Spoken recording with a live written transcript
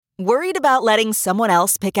Worried about letting someone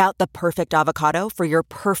else pick out the perfect avocado for your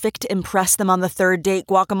perfect impress them on the third date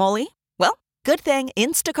guacamole? Well, good thing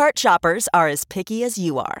Instacart shoppers are as picky as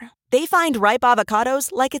you are. They find ripe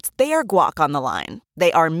avocados like it's their guac on the line.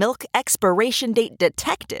 They are milk expiration date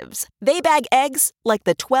detectives. They bag eggs like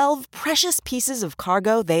the 12 precious pieces of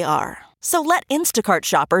cargo they are. So let Instacart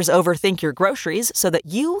shoppers overthink your groceries so that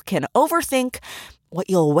you can overthink what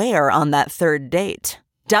you'll wear on that third date.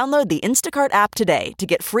 Download the Instacart app today to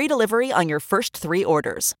get free delivery on your first 3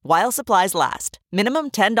 orders, while supplies last.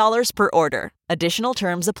 Minimum $10 per order. Additional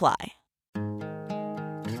terms apply.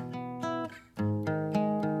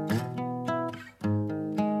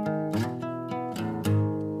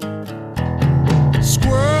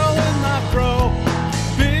 Squirrel in my fro,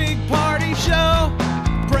 big party show.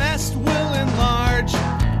 Breast will enlarge,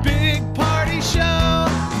 big party show.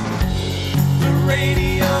 The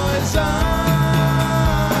radio is on.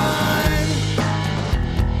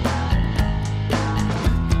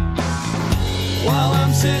 While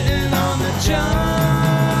I'm sitting on the john.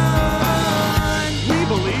 We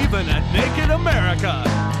believe in a naked America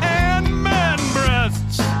and man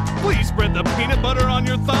breasts. Please spread the peanut butter on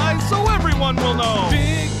your thighs so everyone will know.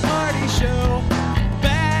 Big party show.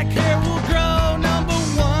 Back hair will grow. Number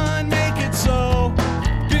 1, make it so.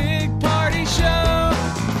 Big party show.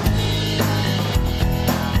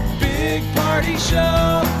 Big party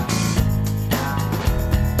show.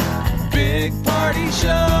 Big party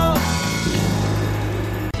show.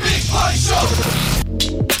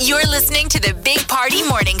 You're listening to the Big Party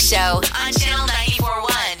Morning Show on Channel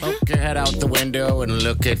 94.1. Okay, head out the window and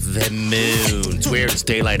look at the moon. It's weird. It's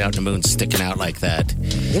daylight out and the moon's sticking out like that.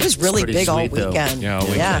 It was really big all weekend. Yeah, all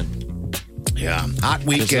weekend. Yeah, hot Isn't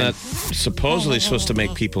weekend. that supposedly supposed to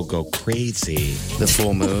make people go crazy? The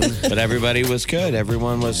full moon. But everybody was good. It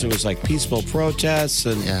was like peaceful protests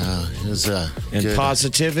and Yeah, it was and good.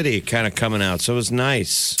 positivity kind of coming out. So it was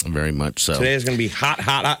nice. Very much so. Today is going to be hot,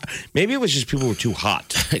 hot, hot. Maybe it was just people were too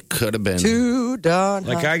hot. It could have been. Too darn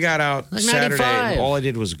Like hot. I got out Like Saturday, 95. all I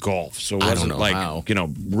did was golf. So it I don't wasn't know like, how.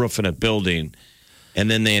 roofing a building. And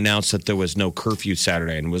then they announced that there was no curfew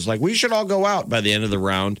Saturday and it was like, we should all go out by the end of the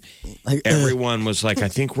round. Everyone was like, I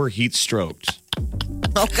think we're heat stroked.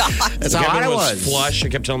 Oh, God. That's Like, how hot it everyone was. flush. I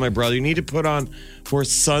kept telling my brother, you need to put on more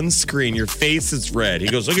sunscreen. Your face is red. He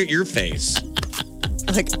goes, look at your face.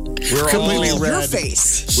 Like, We were Completely all, red. your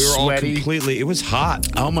face. we were all Sweaty. completely, it was hot.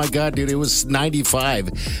 Oh my God, dude! It was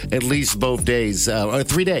 95 at least both days, or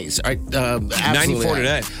 3 days. All right, absolutely 94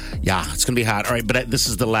 today. Yeah, it's gonna be hot. All right, but this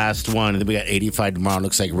is the last one. Then we got 85 tomorrow.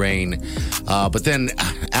 Looks like rain. But then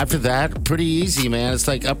after that, pretty easy, man. It's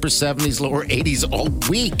like upper 70s, lower 80s all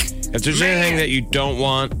week. If there's anything that you don't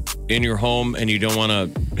want in your home and you don't want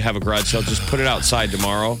to have a garage sale, just put it outside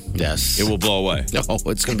tomorrow. Yes, It will blow away. Oh,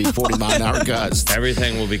 it's gonna be 40 mile an hour gusts.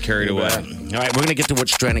 Everything will be carried away. All right, we're gonna get to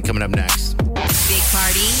what's trending coming up next. Big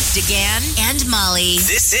Party, DeGan, and Molly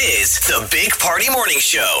This is the Big Party Morning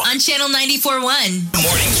Show. on Channel 94.1.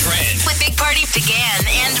 Morning Trend With Big Party, DeGan,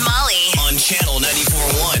 and Molly. on Channel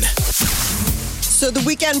 94.1. So the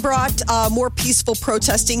weekend brought more peaceful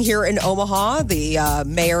protesting here in Omaha. The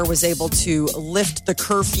mayor was able to lift the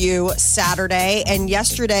curfew Saturday. And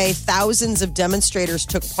yesterday, thousands of demonstrators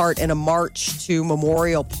took part in a march to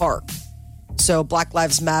Memorial Park. So Black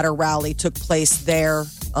Lives Matter rally took place there.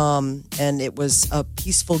 And it was a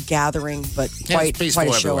peaceful gathering, but quite a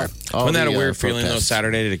show up. Wasn't that a weird feeling, though,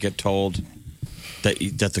 Saturday to get told that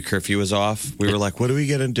the curfew was off? We were like, what are we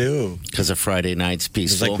going to do? Because of Friday night's It's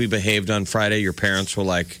peaceful. like we behaved on Friday. Your parents were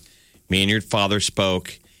like, me and your father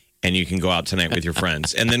spoke, and you can go out tonight with your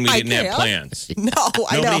friends. And then we didn't have plans. No,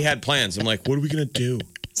 I know. Nobody had plans. I'm like, what are we going to do?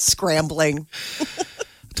 Scrambling.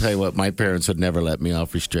 Tell you what, my parents would never let me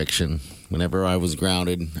off restriction. Whenever I was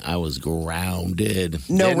grounded, I was grounded.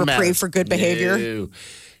 No Didn't matter. reprieve for good behavior? No.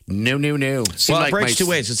 Seemed Well, it like breaks two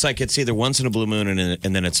ways. It's like it's either once in a blue moon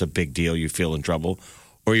and then it's a big deal. You feel in trouble.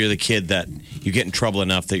 Or you're the kid that you get in trouble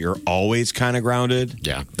enough that you're always kind of grounded.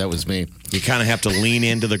 Yeah, that was me. You kind of have to lean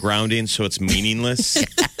into the grounding so it's meaningless.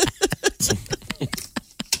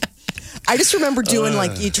 I just remember doing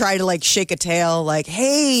you try to shake a tail, like,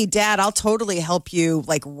 hey, Dad, I'll totally help you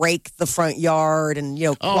rake the front yard and,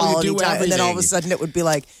 quality do time. And then all of a everything. sudden it would be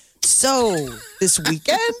like, so this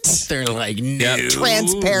weekend? They're like, no. Yep.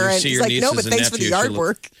 Transparent. You see It's your like, no, nieces but and thanks for the nephews, yard you're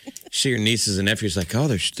work. See your nieces and nephews like, oh,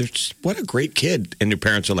 there's what a great kid. And your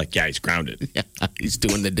parents are like, yeah, he's grounded. He's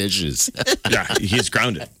doing the dishes. Yeah, he's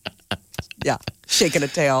grounded. Yeah, shaking a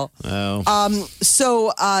tail. Oh.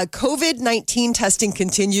 So COVID-19 testing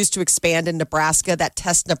continues to expand in Nebraska. That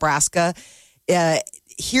Test Nebraska.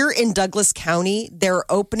 Here in Douglas County, they're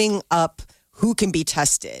opening up who can be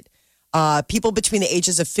tested. People between the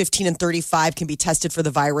ages of 15 and 35 can be tested for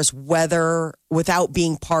the virus without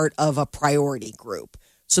being part of a priority group.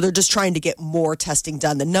 So they're just trying to get more testing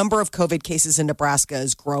done. The number of COVID cases in Nebraska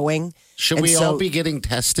is growing. Should we all be getting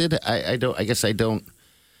tested? I don't. I guess I don't.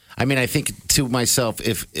 I mean, I think to myself,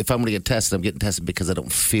 if I'm going to get tested, I'm getting tested because I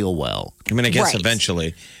don't feel well. I mean, I guess Right.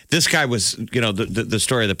 eventually. This guy was, the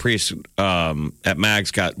story of the priest at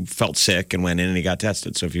Mags felt sick and went in and he got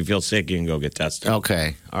tested. So if you feel sick, you can go get tested.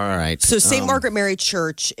 Okay, all right. So St. Margaret Mary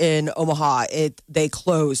Church in Omaha, they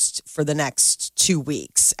closed for the next 2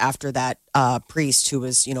 weeks after that priest who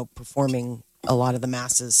was, performing a lot of the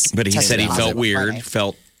masses. But he tested said he positive felt weird, Friday.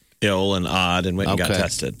 felt ill and odd, and went and got Okay.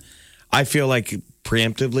 tested. I feel like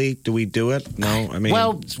preemptively, do we do it? No, I mean,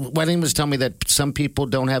 Well, Wedding was telling me that some people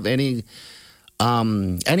don't have any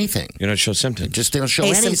anything. you don't show symptoms. Just they don't show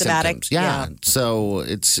any Asymptomatic, symptoms. Yeah. So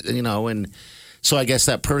it's and so I guess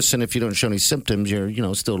that person, if you don't show any symptoms,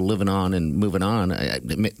 you're still living on and moving on.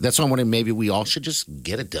 That's why I'm wondering maybe we all should just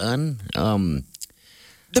get it done.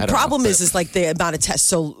 The problem is like the amount of tests.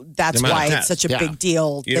 So that's The amount why of it's such a tests, yeah. big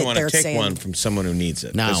deal You that don't want they're to take saying. one from someone who needs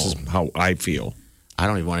it. No. This is how I feel. I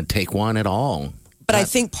don't even want to take one at all. But I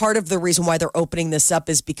think part of the reason why they're opening this up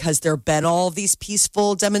is because there have been all these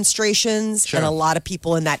peaceful demonstrations. Sure. And a lot of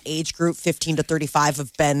people in that age group, 15 to 35,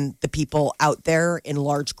 have been the people out there in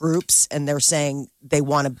large groups. And they're saying they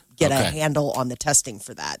want to get a Okay. handle on the testing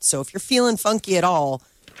for that. So if you're feeling funky at all,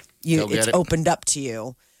 Go get it's it. opened up to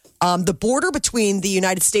you. The border between the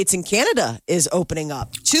United States and Canada is opening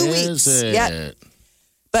up. 2 weeks. Is it? Yeah.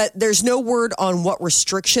 But there's no word on what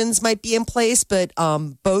restrictions might be in place. But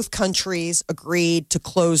both countries agreed to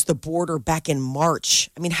close the border back in March.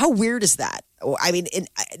 I mean, how weird is that? I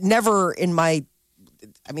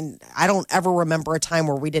mean, I don't ever remember a time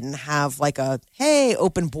where we didn't have like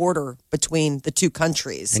open border between the two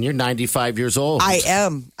countries. And you're 95 years old. I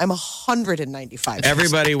am. I'm 195.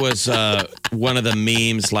 Everybody was one of the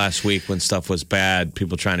memes last week when stuff was bad.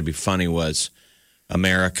 People trying to be funny was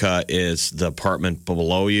America is the apartment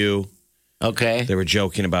below you. Okay. They were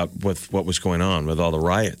joking about with what was going on with all the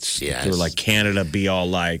riots. Yes. They were like Canada be all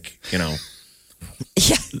like,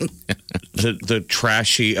 Yeah. the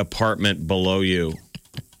trashy apartment below you.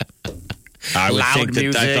 I would Loud think that I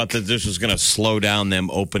music. thought that this was going to slow down them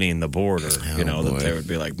opening the border. That they would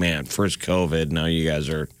be like, man, first COVID, now you guys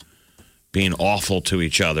are being awful to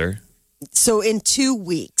each other. So in 2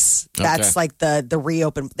 weeks, that's Okay. like the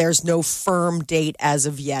reopen. There's no firm date as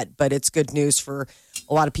of yet, but it's good news for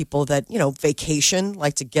a lot of people that, vacation,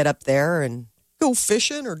 like to get up there and go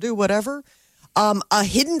fishing or do whatever. A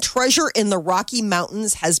hidden treasure in the Rocky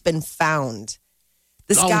Mountains has been found.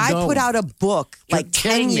 This Oh, guy no. put out a book You're like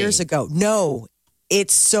 10 kidding me. years ago. No,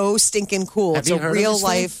 it's so stinking cool. Have It's you a heard of real this thing?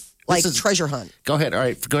 life like This is- treasure hunt. Go ahead. All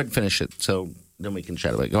right. Go ahead and finish it. So then we can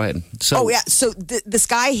chat about it. Go ahead. So, Oh, yeah. So this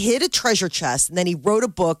guy hid a treasure chest and then he wrote a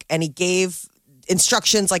book and he gave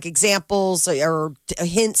instructions like examples or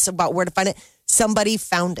hints about where to find it. Somebody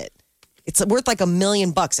found it. It's worth like $1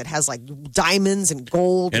 million. It has like diamonds and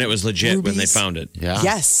gold. And it was legit when they rubies. found it. Yeah.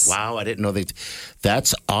 Yes. Wow. I didn't know that.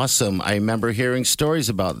 That's awesome. I remember hearing stories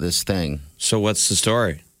about this thing. So what's the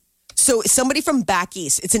story? So somebody from back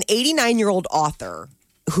east, it's an 89-year-old author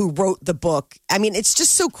who wrote the book. I mean, it's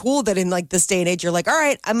just so cool that in like this day and age, you're like, all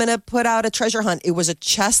right, I'm going to put out a treasure hunt. It was a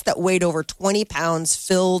chest that weighed over 20 pounds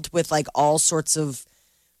filled with like all sorts of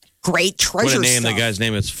great treasure What a name. stuff. The guy's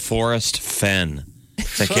name is Forrest Fenn.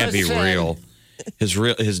 That can't be Forrest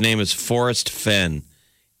real. His name is Forrest Fenn,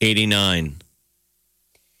 89.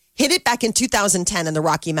 Hit it back in 2010 in the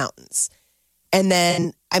Rocky Mountains. And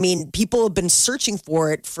then, I mean, people have been searching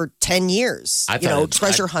for it for 10 years. I thought it-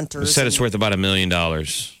 treasure It hunters. said it's worth about $1 million.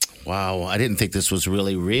 Wow. I didn't think this was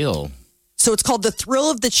really real. So it's called The Thrill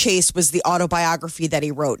of the Chase was the autobiography that he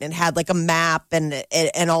wrote and had like a map and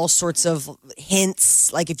all sorts of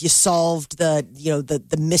hints. Like if you solved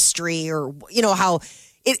the mystery or, how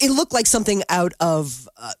it looked like something out of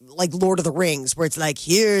like Lord of the Rings where it's like,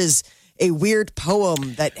 here's a weird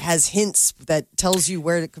poem that has hints that tells you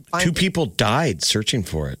where it could find Two it. people died searching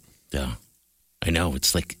for it. Yeah. I know.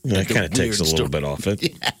 It's like That kind of takes a weird little story. bit off it.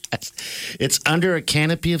 Yes. It's under a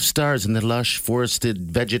canopy of stars in the lush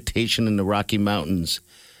forested vegetation in the Rocky Mountains.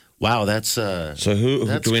 Wow, that's So who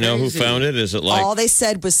That's do we know who crazy. found it? Is it like All they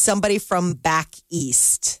said was somebody from back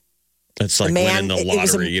east. it's like man- winning the it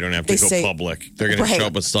was a- lottery? You don't have they to go say- public. They're going to Right. show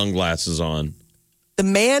up with sunglasses on. The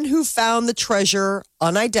man who found the treasure,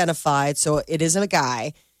 unidentified, so it isn't a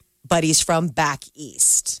guy, but he's from back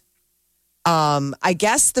east. I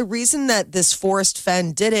guess the reason that this Forrest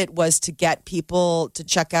Fenn did it was to get people to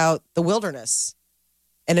check out the wilderness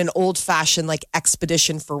and an old-fashioned like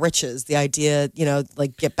expedition for riches. The idea,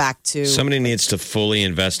 like get back to Somebody needs to fully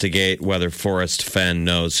investigate whether Forrest Fenn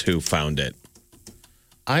knows who found it.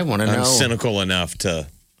 I want to know. I'm cynical enough to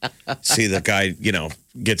see the guy,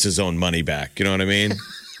 gets his own money back. You know what I mean?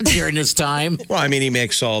 During his time. Well, I mean, he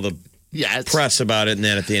makes all the Yes. press about it, and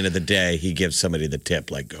then at the end of the day, he gives somebody the tip,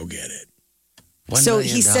 like, go get it. So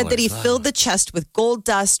he said that he filled the chest with gold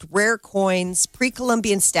dust, rare coins,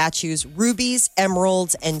 pre-Columbian statues, rubies,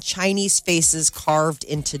 emeralds, and Chinese faces carved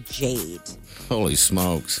into jade. Holy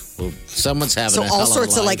smokes. Well, someone's having So a hell all of a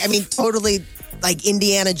sorts of life. totally like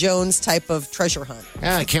Indiana Jones type of treasure hunt.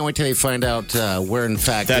 Yeah, I can't wait till they find out where, in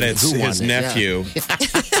fact, That it's who won his it. nephew,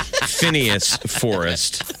 Phineas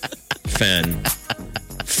Forrest Fenn,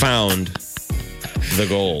 found the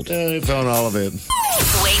gold. Yeah. I found all of it.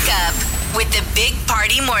 Wake up with the Big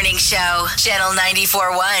Party Morning Show, Channel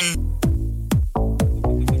 94.1.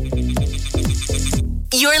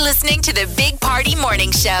 You're listening to the Big Party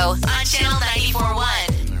Morning Show on Channel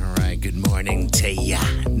 94.1. All right, good morning to ya.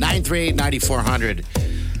 938-9400.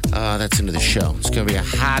 That's into the show. It's going to be a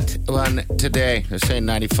hot one today. They're saying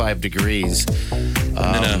 95 degrees.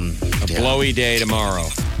 And then a blowy day tomorrow.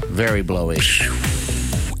 Very blowy.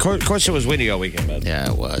 Of course, it was windy all weekend, but Yeah,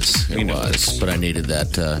 it was. It was. But I needed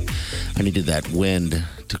that. I needed that wind.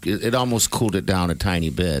 It almost cooled it down a tiny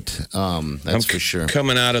bit. That's for sure.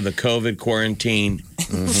 Coming out of the COVID quarantine,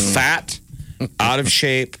 fat, out of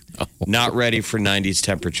shape, not ready for 90s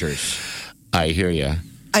temperatures. I hear you.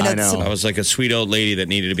 I know. I was like a sweet old lady that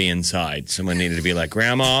needed to be inside. Someone needed to be like,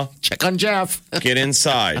 Grandma, Check on Jeff. get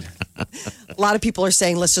inside. A lot of people are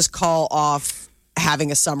saying, let's just call off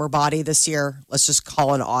having a summer body this year. Let's just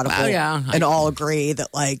call an audible. Oh, yeah. And all agree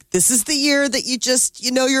that, like, this is the year that you just,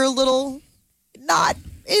 you're a little not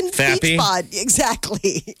in Fappy? beach bod.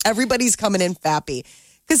 Exactly. Everybody's coming in fappy.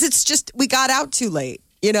 Because it's just, we got out too late.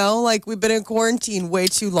 Like we've been in quarantine way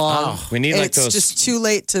too long. We need And like it's those. just too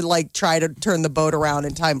late to like try to turn the boat around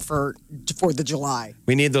in time for 4th of July.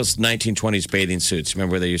 We need those 1920s bathing suits.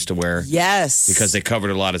 Remember they used to wear? Yes. Because they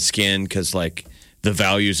covered a lot of skin. Because like the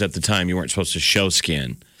values at the time, you weren't supposed to show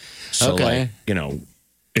skin. So Okay. like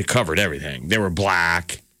it covered everything. They were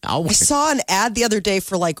black. Oh, I saw an ad the other day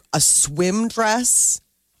for like a swim dress.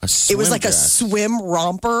 It was like a swim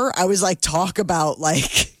romper. I was like, talk about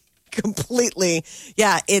like completely.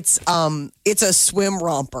 Yeah, it's a swim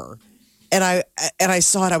romper. And I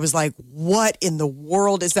saw it. I was like, what in the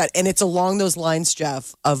world is that? And it's along those lines,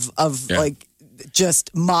 Jeff, of like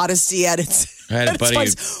just modesty at its, I had a at its buddy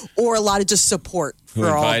finest, or a lot of just support who for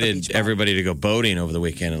all the invited beach everybody to go boating over the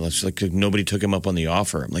weekend. And like nobody took him up on the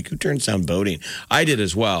offer. I'm like, who turns down boating? I did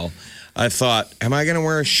as well. I thought, am I going to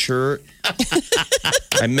wear a shirt?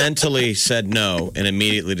 I mentally said no and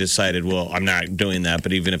immediately decided, well, I'm not doing that.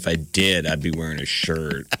 But even if I did, I'd be wearing a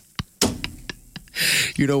shirt.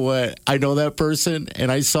 You know what? I know that person,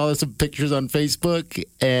 and I saw some pictures on Facebook,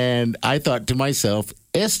 and I thought to myself,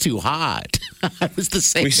 it's too hot. I was the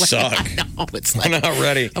same We way. suck. I know. It's I'm like, not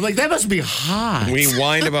ready. I'm like, that must be hot. We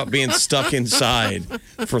whined about being stuck inside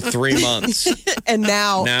for 3 months. And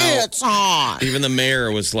now it's hot. Even the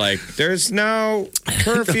mayor was like, there's no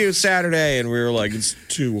curfew Saturday. And we were like, it's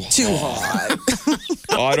too hot. Too hot.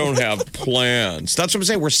 I don't have plans. That's what I'm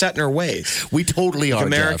saying. We're set in our ways. We totally are.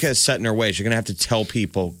 America Jeff. is set in our ways. You're going to have to tell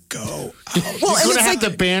people, go out. Well, You're and going it's to have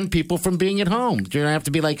like to ban people from being at home. You're going to have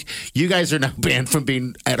to be like, you guys are now banned from being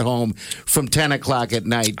at home from 10 o'clock at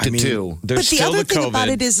night to 2. There's But the still other the thing COVID. about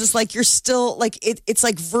it is like you're still like it's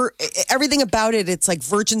like everything about it. It's like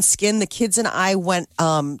virgin skin. The kids and I went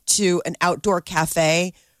to an outdoor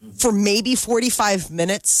cafe for maybe 45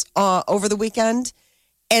 minutes over the weekend,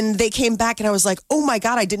 and they came back and I was like, oh my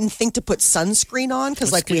god, I didn't think to put sunscreen on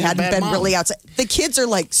because like we You're a hadn't bad been mom. really outside. The kids are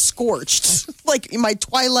like scorched, like my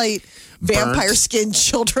Twilight vampire Burnt. skin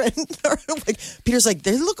children. Are like Peter's like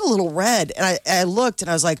they look a little red, and I looked and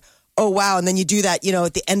I was like, oh, wow. And then you do that,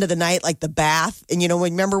 at the end of the night, like the bath. And,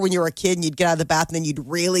 remember when you were a kid and you'd get out of the bath and then you'd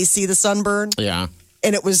really see the sunburn? Yeah.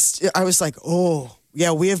 And I was like, oh,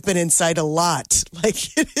 yeah, we have been inside a lot.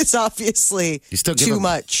 Like, it is obviously You still too them,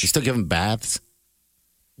 much. You still give them baths?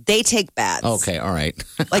 They take baths. Okay, all right.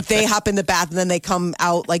 Like, they hop in the bath and then they come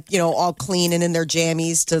out, like, all clean and in their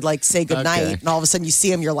jammies to, like, say goodnight. Okay. And all of a sudden you see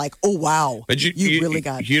them, you're like, oh, wow. But you really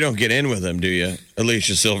got You don't get in with them, do you?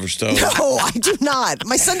 Alicia Silverstone. No, I do not.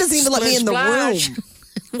 My son doesn't even let me in the Splash, room.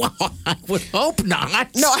 Well, I would hope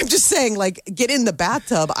not. No, I'm just saying, like, get in the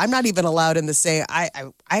bathtub. I'm not even allowed in the same.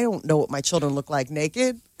 I don't know what my children look like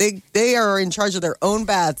naked. They are in charge of their own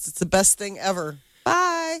baths. It's the best thing ever.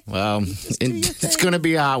 Bye. Well, it's going to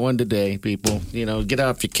be a hot one today, people. Get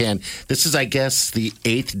out if you can. This is, I guess, the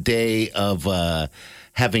 8th day of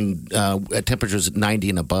having temperatures at 90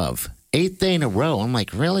 and above. 8th day in a row. I'm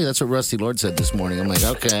like, really? That's what Rusty Lord said this morning. I'm like,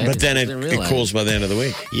 okay. But then it cools by the end of the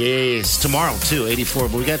week. Yes. Tomorrow, too, 84.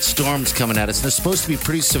 But we got storms coming at us. And they're supposed to be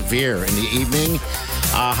pretty severe in the evening.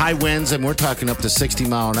 High winds, and we're talking up to 60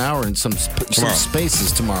 mile an hour in some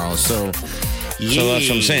spaces tomorrow. So that's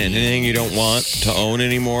what I'm saying. Anything you don't want to own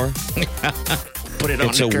anymore, put it on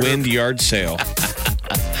it's a wind yard sale.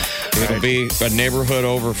 It'll be a neighborhood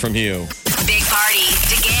over from you. Big Party,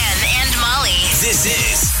 DeGan and Molly This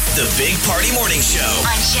is the Big Party Morning Show.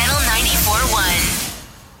 on Channel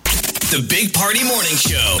 94.1. The Big Party Morning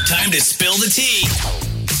Show. Time to spill the tea.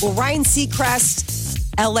 Well, Ryan Seacrest,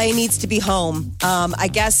 LA needs to be home. I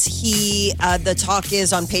guess the talk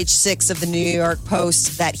is on page 6 of the New York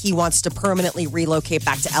Post that he wants to permanently relocate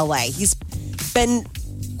back to LA. He's been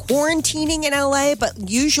quarantining in LA, but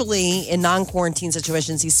usually in non-quarantine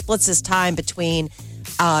situations, he splits his time between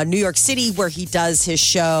New York City, where he does his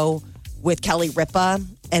show with Kelly Ripa,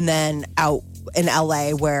 and then out in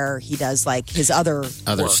LA where he does like his other work.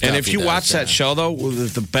 stuff. And if he you does, watch that show, though,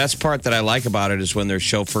 the best part that I like about it is when their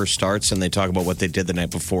show first starts and they talk about what they did the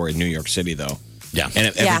night before in New York City, though. Yeah.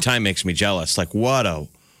 And every time makes me jealous. Like, what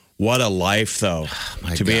a life, though,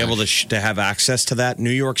 to be able to have access to that.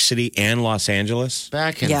 New York City and Los Angeles.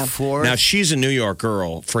 Back and forth. Now, she's a New York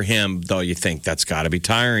girl. For him, though, you think that's got to be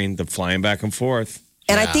tiring, the flying back and forth.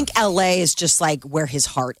 And I think LA is just like where his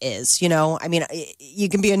heart is, you know? I mean, you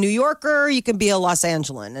can be a New Yorker, you can be a Los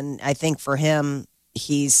Angelan. And I think for him,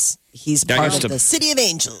 he's part of the City of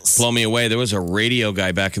Angels. Blow me away. There was a radio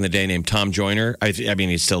guy back in the day named Tom Joyner. I mean,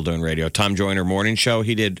 he's still doing radio. Tom Joyner morning show.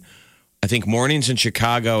 He did, I think, mornings in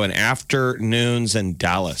Chicago and afternoons in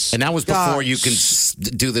Dallas. And that was before you can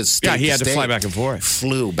do this. Yeah, he had to fly back and forth.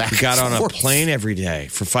 Flew back. He got and on forth. a plane every day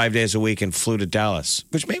for 5 days a week and flew to Dallas,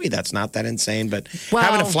 which maybe that's not that insane, but Well-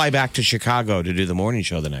 having to fly back to Chicago to do the morning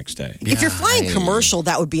show the next day. If you're flying commercial,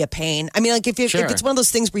 that would be a pain. I mean, like if it's one of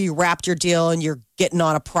those things where you wrapped your deal and you're getting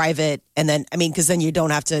on a private, and then because then you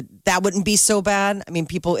don't have to. That wouldn't be so bad. I mean,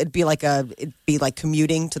 it'd be like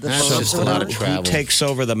commuting to the That's burbs just or a lot whatever. of travel. Who takes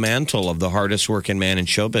over the mantle of the hardest working man in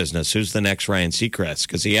show business? Who's the next Ryan Seacrest?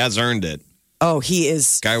 Because he has earned it. Oh, he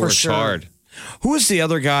is. Guy for works sure. hard. Who was the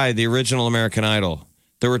other guy, the original American Idol?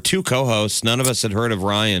 There were 2 co-hosts. None of us had heard of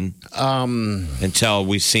Ryan until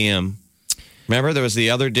we see him. Remember, there was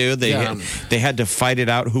the other dude. They had to fight it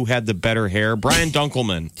out who had the better hair. Brian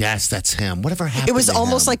Dunkelman. Yes, that's him. Whatever happened It was to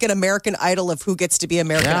almost him? like an American Idol of who gets to be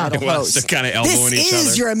American Idol it was. host. They're kinda elbowing this each is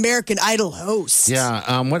other. your American Idol host.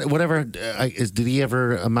 Yeah, whatever. Did he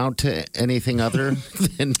ever amount to anything other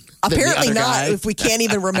than Apparently the other not. guy? If we can't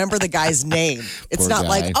even remember the guy's name, it's Poor not guy.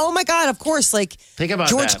 like, oh my God, of course. Like Think about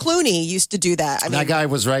George that. Clooney used to do that. I mean, That guy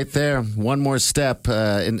was right there. One more step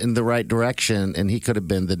in the right direction, and he could have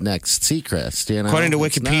been the next Seacrest. You know? According to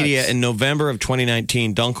It's Wikipedia, nuts. in November of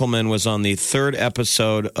 2019, Dunkelman was on the 3rd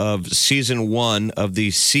episode of season 1 of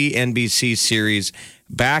the CNBC series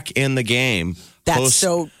Back in the Game. That's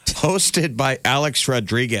hosted by Alex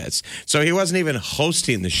Rodriguez. So he wasn't even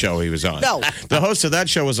hosting the show he was on. No. The host of that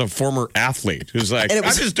show was a former athlete who's like, And it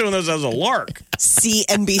was- I'm just doing this as a lark.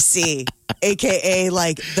 CNBC, aka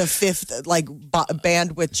like the 5th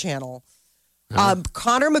bandwidth channel.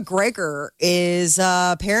 Conor McGregor is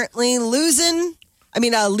apparently leaving,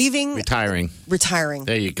 retiring.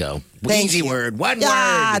 There you go. Thank Easy you. word. One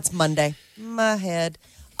Yeah, word. it's Monday. My head.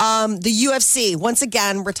 The UFC once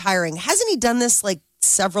again retiring. Hasn't he done this like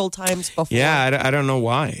several times before? Yeah, I don't know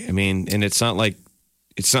why. I mean, and it's not like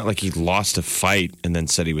he lost a fight and then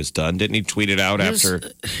said he was done. Didn't he tweet it out after?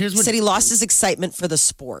 Here's He what. said he lost his excitement for the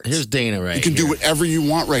sport. Here's Dana right You can do here. whatever you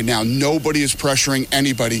want right now. Nobody is pressuring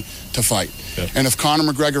anybody to fight. Yeah. And if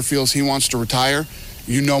Conor McGregor feels he wants to retire,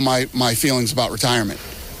 you know my feelings about retirement.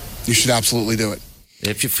 You should absolutely do it.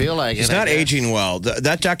 If you feel like He's it. not I guess. aging well.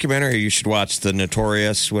 That documentary you should watch, The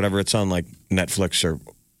Notorious, whatever it's on, like Netflix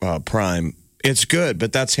or Prime. It's good,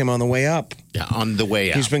 but that's him on the way up. Yeah, on the way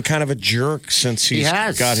out. He's been kind of a jerk since he's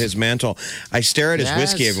has. got his mantle. I stare at his He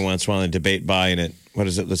whiskey has. every once in a while and debate buying it. What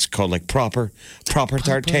is it that's called? Like proper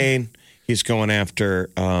tartane. He's going after,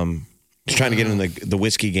 he's trying to get in the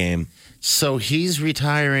whiskey game. So he's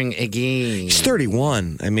retiring again. He's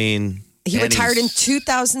 31. I mean, He And retired in he's-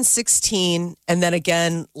 2016 and then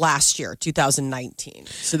again last year, 2019.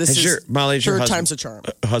 So this is Molly, has your third husband, time's a charm.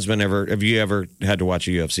 Husband have you ever had to watch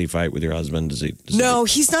a UFC fight with your husband? Does he No,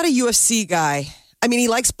 he's not a UFC guy. I mean, he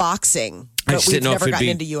likes boxing, I but just we've didn't know if never it'd gotten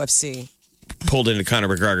be- into UFC. pulled into Conor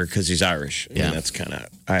McGregor because he's Irish. I mean, Yeah. that's kind of,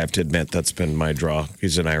 I have to admit, that's been my draw.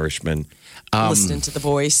 He's an Irishman. Listening to the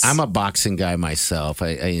voice. I'm a boxing guy myself. I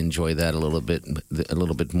enjoy that a little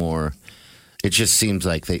bit more. It just seems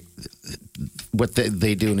like what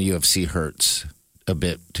they do in the UFC hurts a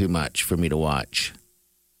bit too much for me to watch.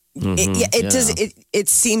 It does. It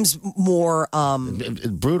seems more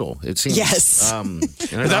brutal. It seems. Yes.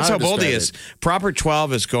 But that's how bold he is. Proper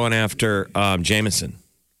 12 is going after Jameson.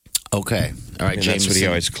 Okay. All right, And Jameson. that's what he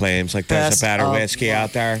always claims. Like, there's Best a better of whiskey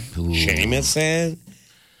out there. Jameson.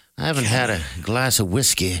 I haven't had a glass of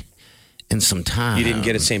whiskey in some time. You didn't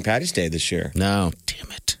get it St. Patty's Day this year. No,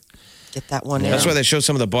 damn it. get that one. That's why they show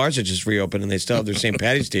some of the bars that just reopened and they still have their St.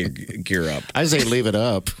 Patty's Day gear up. I say leave it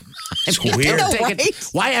up. It's weird. know, Take it- right?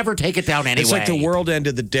 why ever take it down anyway? It's like the world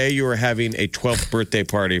ended the day you were having a 12th birthday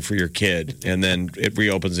party for your kid, and then it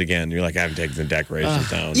reopens again. You're like, I haven't taken the decorations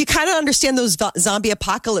down. You kind of understand those zombie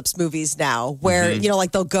apocalypse movies now, where you know,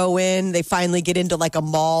 like they'll go in, they finally get into like a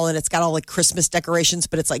mall, and it's got all like Christmas decorations,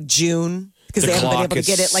 but it's like June because The they haven't been clock able to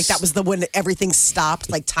get is- it. Like that was the when everything stopped,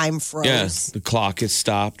 like time froze. Yeah, the clock is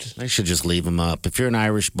stopped. I should just leave them up. If you're an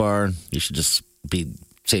Irish bar, you should just be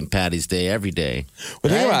St. Patty's Day every day.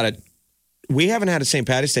 Well, think Right? about it. We haven't had a St.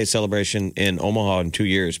 Patty's Day celebration in Omaha in 2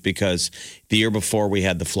 years because the year before we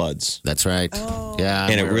had the floods. That's right. Oh. Yeah.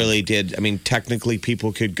 And it we're- really did. I mean, technically,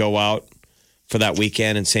 people could go out for that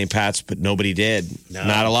weekend in St. Pat's, but nobody did.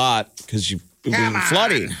 Not a lot because it was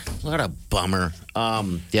flooding. What a bummer.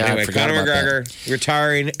 Yeah, Anyway, I forgot Conor about that. McGregor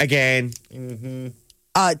retiring again.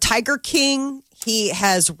 Tiger King, he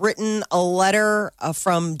has written a letter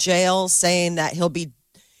from jail saying that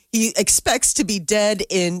he expects to be dead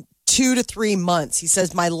in 2 to 3 months. He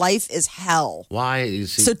says, my life is hell. Why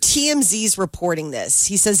is he? So TMZ's reporting this.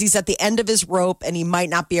 He says he's at the end of his rope and he might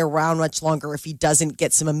not be around much longer if he doesn't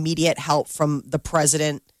get some immediate help from the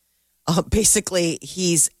president. Basically,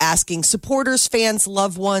 he's asking supporters, fans,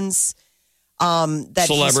 loved ones that he's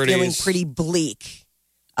feeling Celebrities. pretty bleak.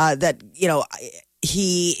 That, you know,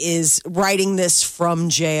 he is writing this from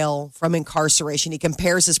jail, from incarceration. He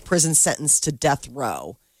compares his prison sentence to death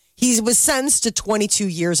row. He was sentenced to 22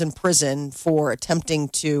 years in prison for attempting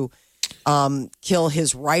to kill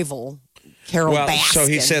his rival, Carol Well, Baskin. so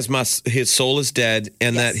he says his soul is dead,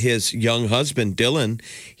 and that his young husband, Dylan,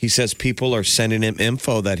 he says people are sending him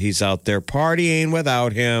info that he's out there partying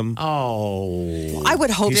without him. Oh. I would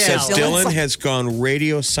hope He so. says Dylan's Dylan like- has gone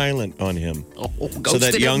radio silent on him. So ghosted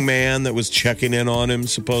that young him? man that was checking in on him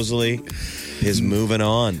supposedly is moving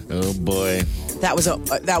on. Oh, boy. that was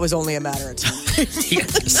only a matter of time.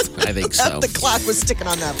 Yes, I think so. The clock was ticking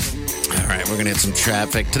on that. All right, we're going to hit some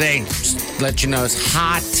traffic. Today, just let you know, it's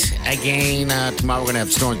hot again. Tomorrow, we're going to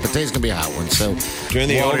have storms, but today's going to be a hot one. So During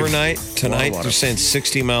the water- overnight tonight, water. they're saying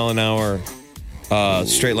 60-mile-an-hour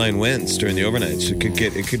straight line winds during the overnight. So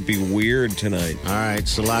it could be weird tonight. All right,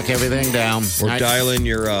 so lock everything down. Or All right, dial in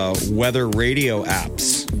your weather radio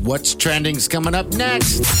apps. what's trending's coming up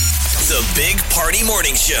next? The Big Party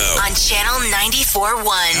Morning Show. On Channel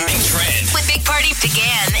 94.1. Big Trend With Big Party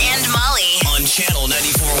began and Molly. on Channel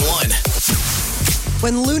 94.1.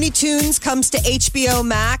 When Looney Tunes comes to HBO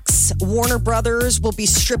Max, Warner Brothers will be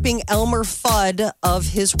stripping Elmer Fudd of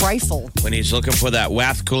his rifle. When he's looking for that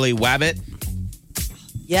Wathcoolie Wabbit,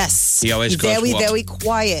 Yes. He always goes, very, well- very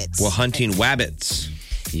quiet. we're hunting wabbits.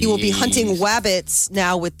 He will be hunting wabbits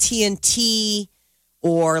now with TNT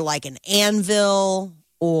or like an Anvil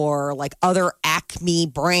or like other Acme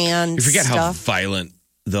brand You forget how stuff. violent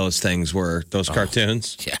those things were, those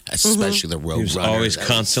cartoons. Yeah, especially the Road He was Runner. always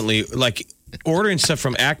constantly, like, ordering stuff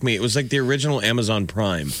from Acme. It was like the original Amazon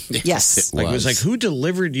Prime. Yes. Like, it was like, who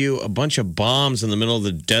delivered you a bunch of bombs in the middle of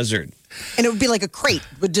the desert? And it would be like a crate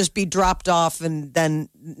would just be dropped off and then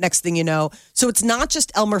next thing you know. So it's not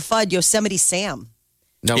just Elmer Fudd, Yosemite Sam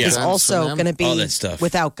No Yeah. is guns also for them? going to be All that stuff.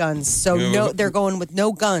 without guns. So Yeah, they're going with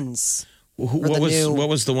no guns. What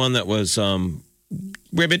was the one that was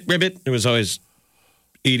Ribbit? It was always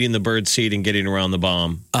eating the bird seed and getting around the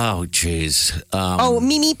bomb. Oh, jeez.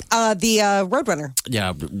 Mimi, the Roadrunner.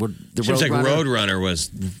 Yeah, the Seems like Roadrunner- Roadrunner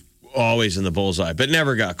was always in the bullseye, but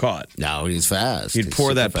never got caught. No, he's fast. You'd He's pour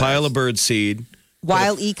super that pile fast. of bird seed,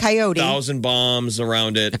 Wile E. Coyote. 1,000 bombs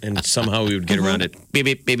around it, and somehow we would get around it. Beep,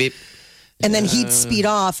 beep, beep, beep. And then he'd speed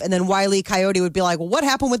off, and then Wile E. Coyote would be like, well, what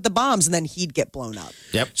happened with the bombs? And then he'd get blown up.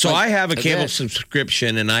 Yep. So I have a cable did.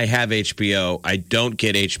 subscription and I have HBO. I don't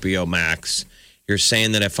get HBO Max. You're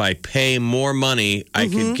saying that if I pay more money, I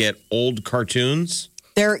could get old cartoons?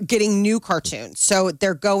 They're getting new cartoons. So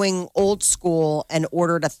they're going old school and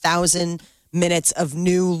ordered 1,000 minutes of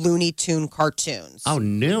new Looney Tune cartoons. Oh,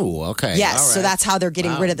 new. Okay. Yes, All so right. that's how they're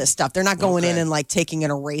getting Wow. rid of this stuff. They're not going in Okay. and like taking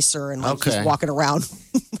an eraser and like Okay. just walking around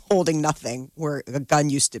holding nothing where a gun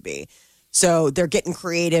used to be. So they're getting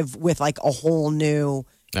creative with like a whole new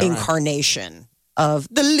right. incarnation of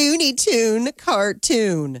the Looney Tune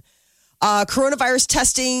cartoon. Coronavirus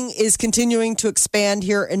testing is continuing to expand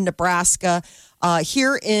here in Nebraska.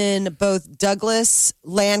 Here in both Douglas,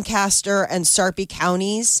 Lancaster, and Sarpy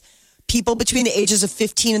counties, people between the ages of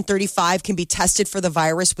 15 and 35 can be tested for the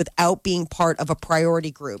virus without being part of a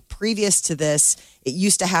priority group. Previous to this, it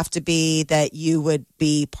used to have to be that you would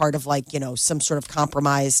be part of some sort of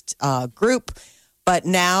compromised group. But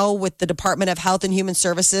now with the Department of Health and Human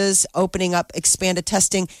Services opening up expanded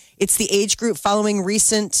testing, it's the age group following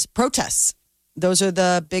recent protests. Those are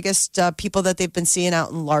the biggest people that they've been seeing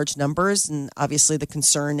out in large numbers. And obviously the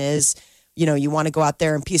concern is, you want to go out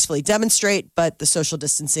there and peacefully demonstrate, but the social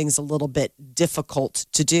distancing is a little bit difficult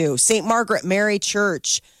to do. St. Margaret Mary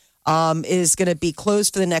Church is going to be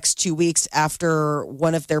closed for the next 2 weeks after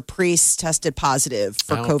one of their priests tested positive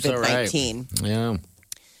for COVID-19. Right. Yeah.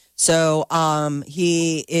 So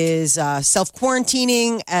he is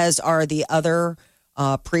self-quarantining, as are the other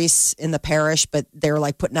priests in the parish, but they're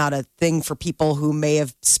putting out a thing for people who may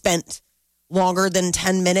have spent longer than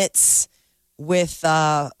 10 minutes with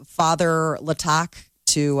Father Latak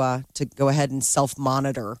to go ahead and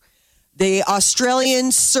self-monitor. The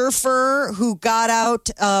Australian surfer who got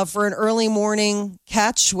out for an early morning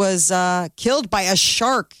catch was killed by a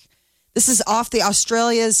shark. This is off the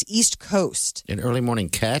Australia's east coast. An early morning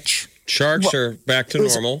catch? Sharks are back to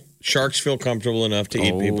normal. Sharks feel comfortable enough to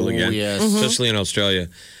eat people again, yes. Especially in Australia.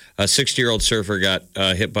 A 60-year-old surfer got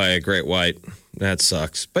hit by a great white. That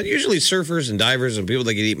sucks. But usually surfers and divers and people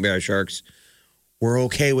that get eaten by sharks, we're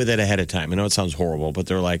okay with it ahead of time. I know it sounds horrible, but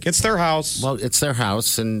they're like, it's their house. Well, it's their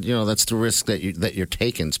house, and that's the risk that you're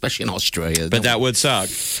taking, especially in Australia. But that would suck.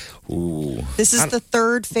 Ooh. This is the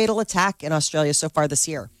third fatal attack in Australia so far this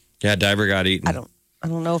year. Yeah, a diver got eaten. I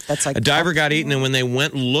don't know if that's a diver got eaten, and when they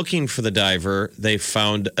went looking for the diver, they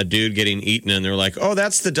found a dude getting eaten, and they're like, "Oh,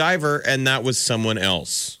 that's the diver," and that was someone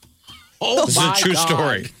else. Oh, this is a true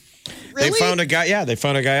story. Really? They found a guy. Yeah, they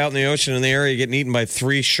found a guy out in the ocean in the area getting eaten by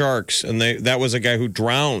 3 sharks, and that was a guy who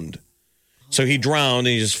drowned. So he drowned,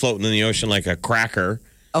 and he's just floating in the ocean like a cracker.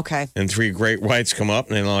 Okay. And 3 great whites come up,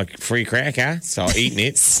 and they're like, "Free cracker," so eating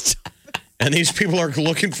it. And these people are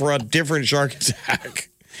looking for a different shark attack.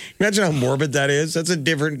 Imagine how morbid that is. That's a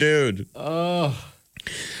different dude. Oh.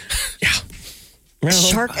 Yeah. Well,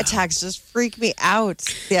 shark attacks just freak me out.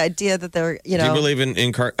 The idea that they're, Do you believe in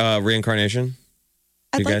reincarnation?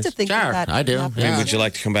 I'd like to think that. I do. happens. Yeah. Would you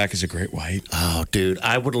like to come back as a great white? Oh, dude,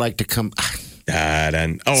 I would like to come.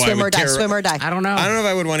 Swim or die, swim or die. I don't know. I don't know if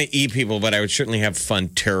I would want to eat people, but I would certainly have fun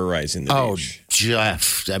terrorizing the beach.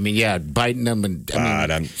 Jeff. I mean, yeah, biting them. And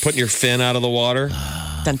putting your fin out of the water.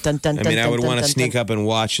 Dun, dun, dun, I would want to sneak up and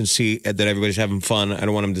watch and see that everybody's having fun. I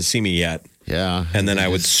don't want them to see me yet. Yeah. And then I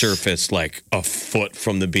would surface like a foot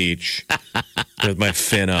from the beach with my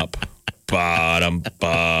fin up. Bottom,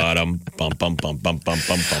 bum, bum, bum, bum, bum, bum,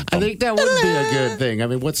 bum. I think that would be a good thing. I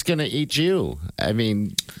mean, what's going to eat you? I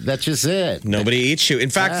mean, that's just it. Nobody eats you. In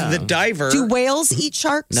fact, the diver. Do whales eat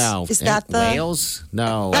sharks? No. Is that the whales?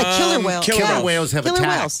 No. killer whales? Killer whales have Killer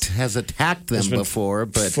attacked them before,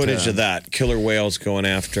 but footage of that killer whales going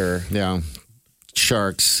after. Yeah,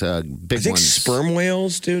 sharks, big I think ones. sperm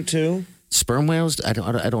whales do too. Sperm whales? I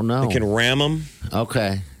don't know. They can ram them.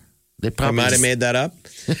 Okay. They I probably might have made that up.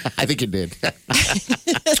 I think it did.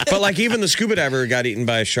 But like even the scuba diver who got eaten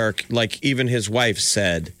by a shark, like even his wife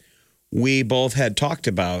said, we both had talked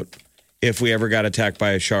about if we ever got attacked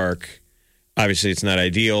by a shark. Obviously, it's not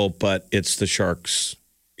ideal, but it's the shark's,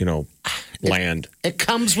 land. It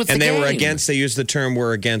comes with and the they game. were against. They used the term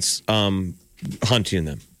we're against hunting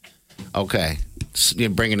them. Okay, so you're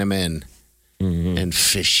bringing them in and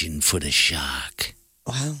fishing for the shark.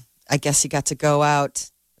 Well, I guess he got to go out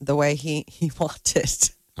the way he wanted.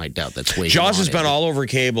 I doubt that's way. Jaws has been all over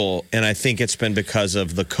cable, and I think it's been because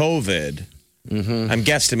of the COVID. Mm-hmm. I'm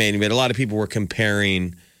guesstimating, but a lot of people were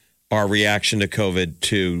comparing our reaction to COVID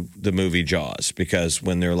to the movie Jaws, because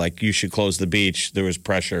when they're like, you should close the beach, there was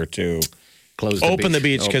pressure to open the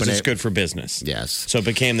beach because it's good for business. Yes. So it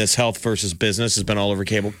became this health versus business. Has been all over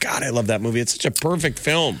cable. God, I love that movie. It's such a perfect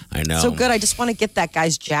film. I know. So good. I just want to get that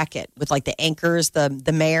guy's jacket with like the anchors,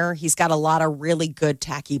 the mayor. He's got a lot of really good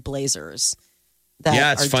tacky blazers.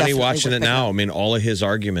 Yeah, it's funny watching it now. I mean, all of his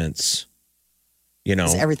arguments,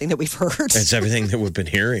 it's everything that we've heard. It's everything that we've been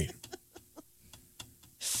hearing.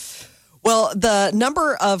 Well, the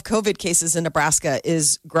number of COVID cases in Nebraska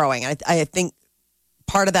is growing. I think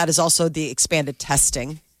part of that is also the expanded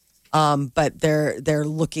testing, but they're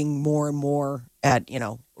looking more and more at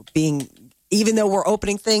being. Even though we're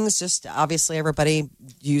opening things, just obviously everybody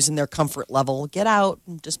using their comfort level. Get out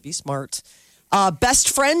and just be smart. Best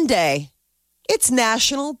Friend Day It's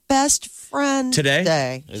National Best Friend Today?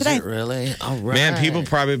 Day. Is it really? All right. Man, people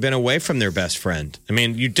probably been away from their best friend. I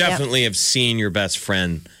mean, you definitely have seen your best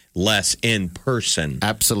friend less in person.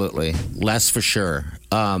 Absolutely. Less for sure.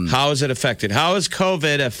 How has it affected? How has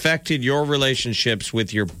COVID affected your relationships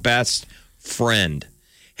with your best friend?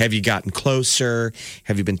 Have you gotten closer?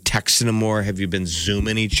 Have you been texting them more? Have you been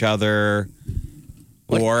Zooming each other?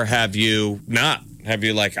 Or have you not? Have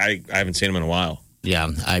you I haven't seen him in a while.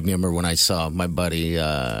 Yeah, I remember when I saw my buddy,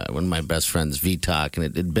 one of my best friends, VTalk, and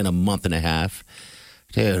it had been a month and a half.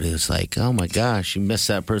 Dude, it was like, oh my gosh, you miss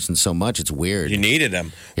that person so much. It's weird. You needed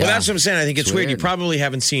him. Yeah. Well, that's what I'm saying. I think it's weird. You probably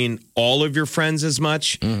haven't seen all of your friends as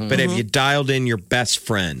much, but have you dialed in your best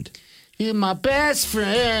friend? You're my best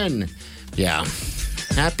friend. Yeah.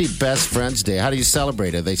 Happy Best Friends Day. How do you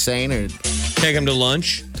celebrate it? Are they saying or take them to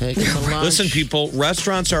lunch? Take them to lunch. Listen, people,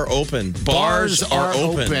 restaurants are open. Bars are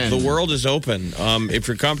open. The world is open. If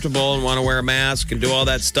you're comfortable and want to wear a mask and do all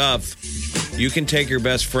that stuff, you can take your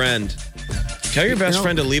best friend. Tell your best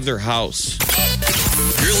friend to leave their house.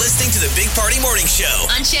 You're listening to the Big Party Morning Show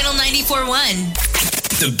on Channel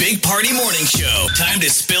 94.1. The Big Party Morning Show. Time to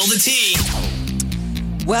spill the tea.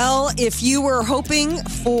 Well, if you were hoping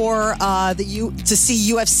for to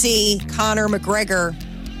see UFC Conor McGregor,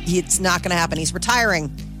 it's not going to happen. He's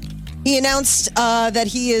retiring. He announced that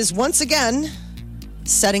he is once again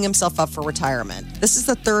setting himself up for retirement. This is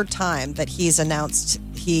the third time that he's announced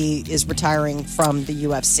he is retiring from the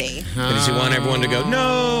UFC. Does he want everyone to go,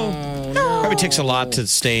 no? Probably takes a lot to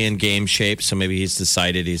stay in game shape, so maybe he's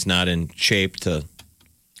decided he's not in shape to...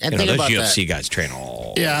 And those about UFC that. guys train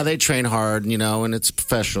all... Yeah, they train hard, and it's a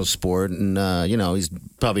professional sport. And, he's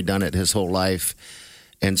probably done it his whole life.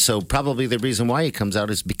 And so probably the reason why he comes out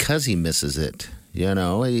is because he misses it.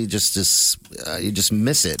 You just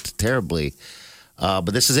miss it terribly. But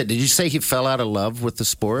this is it. Did you say he fell out of love with the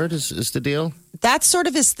sport is the deal? That's sort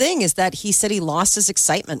of his thing, is that he said he lost his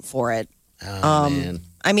excitement for it. Oh, man.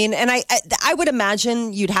 I mean, and I would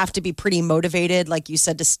imagine you'd have to be pretty motivated, like you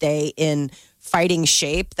said, to stay in fighting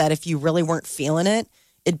shape, that if you really weren't feeling it,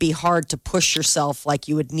 it'd be hard to push yourself like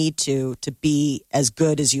you would need to be as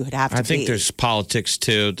good as you would have to be. I think there's politics,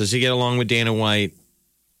 too. Does he get along with Dana White?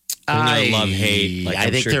 Love-hate.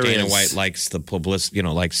 I think sure Dana is. White likes the publicity,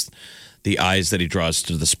 likes the eyes that he draws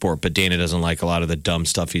to the sport, but Dana doesn't like a lot of the dumb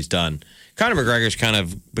stuff he's done. Conor McGregor's kind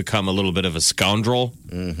of become a little bit of a scoundrel.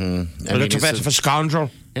 Mm-hmm. A little bit of a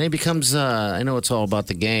scoundrel. And he becomes, I know it's all about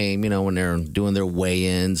the game, when they're doing their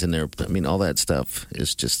weigh-ins and all that stuff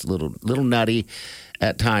is just a little nutty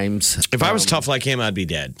at times. If I was tough like him, I'd be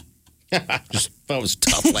dead. Just if I was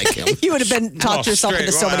tough like him. You would have been talked yourself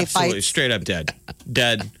into so many fights. Straight up dead.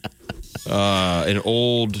 Dead. An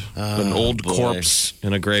old corpse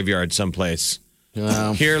in a graveyard someplace.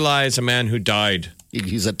 Well, here lies a man who died.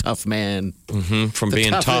 He's a tough man. From The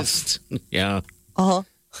being toughest. tough. Yeah. Uh-huh.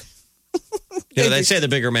 They say the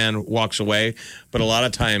bigger man walks away, but a lot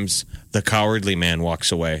of times the cowardly man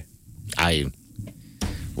walks away. I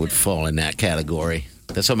would fall in that category.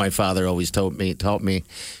 That's what my father always taught me.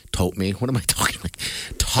 What am I talking about?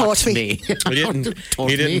 Taught me.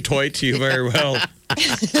 He didn't toy to you very well.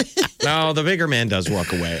 No, the bigger man does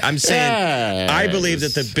walk away. I'm saying, I believe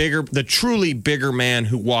that the truly bigger man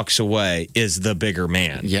who walks away is the bigger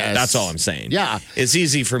man. Yes. That's all I'm saying. Yeah. It's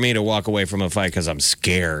easy for me to walk away from a fight because I'm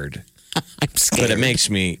scared. I'm scared. But it makes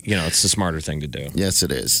me, it's the smarter thing to do. Yes,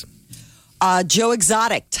 it is. Joe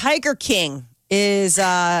Exotic, Tiger King, is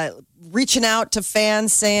reaching out to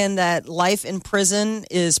fans saying that life in prison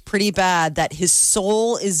is pretty bad, that his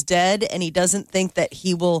soul is dead, and he doesn't think that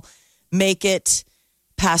he will make it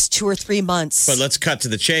past 2 or 3 months. But let's cut to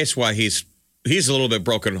the chase. Why he's a little bit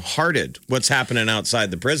brokenhearted. What's happening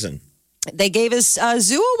outside the prison? They gave his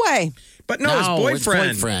zoo away. But no, his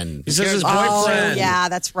boyfriend. He says his boyfriend. Oh, yeah,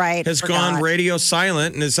 that's right. Has gone radio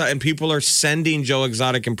silent, and people are sending Joe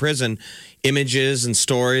Exotic in prison images and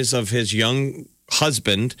stories of his young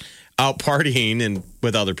husband out partying and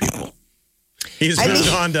with other people. He's moved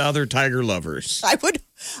on to other tiger lovers. I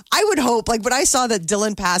would hope. Like when I saw that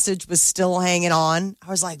Dylan Passage was still hanging on, I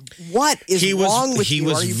was like, "What is wrong with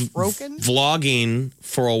you? Are you broken?" Vlogging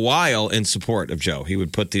for a while in support of Joe. He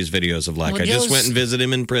would put these videos of I just went and visited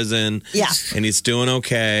him in prison. Yeah, and he's doing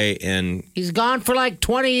okay. And he's gone for like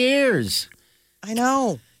 20 years. I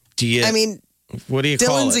know. What do you call it?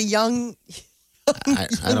 Dylan's a young. I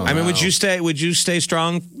don't know. I mean, would you stay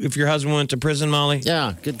strong if your husband went to prison, Molly?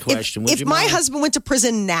 Yeah, good question. If my husband went to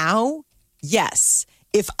prison now, yes.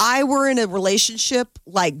 If I were in a relationship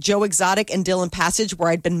like Joe Exotic and Dylan Passage, where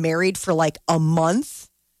I'd been married for like a month,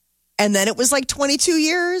 and then it was like 22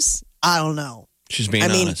 years, I don't know. She's being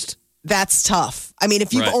honest. That's tough. I mean,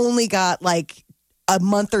 if you've Right. only got like a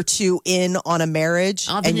month or two in on a marriage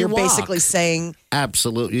then and you you're walk. basically saying,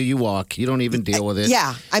 Absolutely. You walk. You don't even deal with it.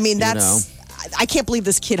 yeah, I mean, You that's, I can't believe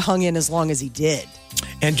this kid hung in as long as he did.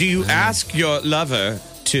 And do you ask your lover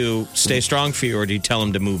to stay strong for you, or do you tell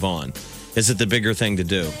him to move on? Is it the bigger thing to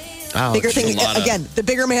do? Oh, Bigger gee. thing, a lot of- again, the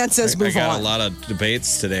bigger man says I move got on. a lot of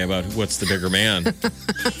debates today about what's the bigger man.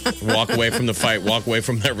 Walk away from the fight. Walk away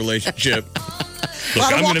from that relationship. Look,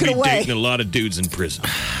 Lot of I'm going to be walking away. dating a lot of dudes in prison.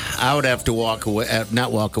 I would have to walk away,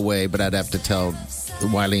 not walk away, but I'd have to tell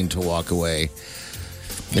Wileen to walk away.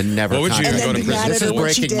 And never What would you contact go to me. prison This is for?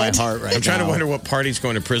 What she breaking my did? heart right I'm trying now. to wonder what party's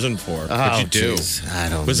going to prison for. Oh, What'd you do? geez. I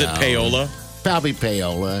don't Was know. it payola? Probably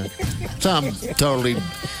payola. Some totally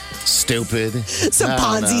stupid. Some I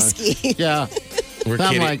don't Ponzi know. scheme. Yeah. We're Something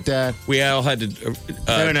kidding. like that. We all had to, Who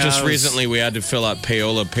just knows? recently, we had to fill out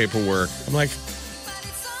payola paperwork. I'm like,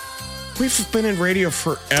 we've been in radio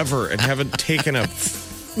forever and haven't taken a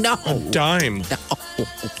No. dime.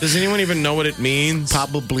 Does anyone even know what it means?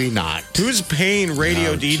 Probably not. Who's paying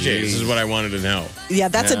radio Oh, DJs geez. is what I wanted to know. Yeah,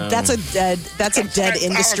 that's a dead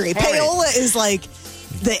industry. Payola is like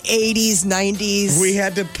the 80s, 90s. We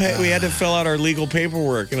had to pay. We had to fill out our legal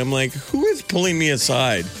paperwork, and I'm like, who is pulling me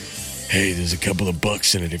aside? Hey, there's a couple of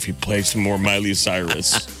bucks in it if you play some more Miley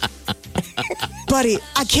Cyrus. Buddy,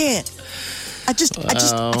 I can't. I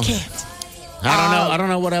can't. I don't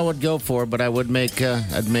know what I would go for, but I would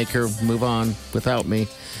I'd make her move on without me.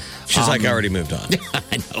 She's like, I already moved on.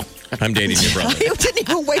 I know. I'm dating your brother. You didn't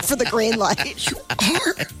even wait for the green light.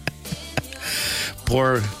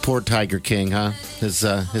 Poor Tiger King, huh? His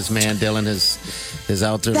man Dylan is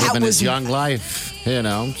out there That living his was- young life, you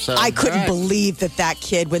know. So I couldn't all right. believe that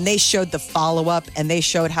kid, when they showed the follow-up and they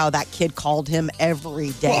showed how that kid called him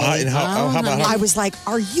every day. And how about I was like,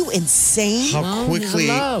 are you insane? how quickly he's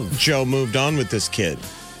in love. Joe moved on with this kid?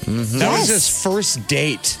 Mm-hmm. That was Yes. his first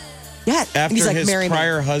date. Yeah. And After he's like, his marry me.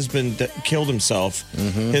 prior husband killed himself,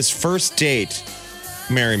 his first date,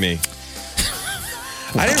 marry me.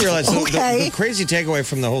 I didn't realize Okay. the crazy takeaway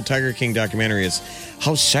from the whole Tiger King documentary is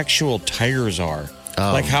how sexual tigers are.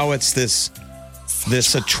 Oh. Like how it's this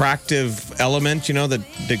attractive element,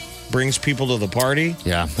 that brings people to the party.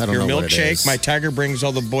 Yeah, I don't Your know what it milkshake, is. my tiger brings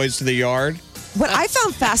all the boys to the yard. What I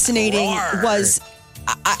found fascinating was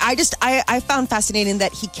I found fascinating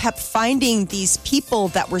that he kept finding these people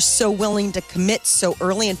that were so willing to commit so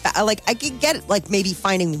early. And like I could get it, like maybe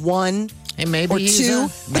finding one Hey, maybe or he's two.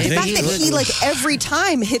 But the maybe fact he's that he like every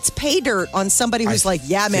time hits pay dirt on somebody who's like,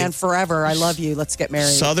 yeah, man, forever, I love you, let's get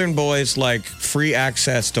married. Southern boys like free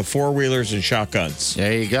access to four-wheelers and shotguns.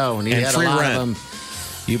 There you go. And he And had free a lot rent. of them.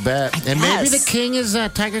 You bet. And maybe guess. the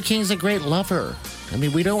Tiger King's a great lover. I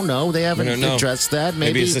mean, we don't know. They haven't I don't know. addressed that.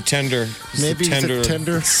 Maybe he's a tender, maybe he's a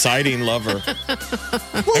tender- exciting lover.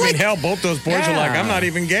 I mean, hell, both those boys are like, I'm not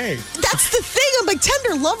even gay. That's the thing. I'm like,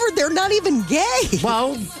 tender lover, they're not even gay.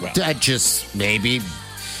 Well, I just maybe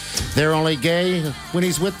they're only gay when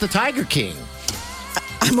he's with the Tiger King.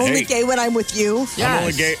 I'm only Hey. gay when I'm with you.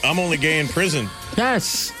 Yes. I'm only gay in prison.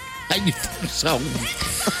 Yes. So,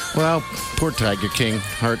 well, poor Tiger King.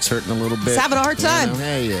 Heart's hurting a little bit. He's having a hard time. You know,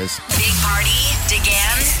 yeah, he is. Big Party,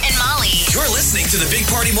 DeGan, and Molly You're listening to the Big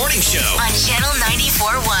Party Morning Show. on Channel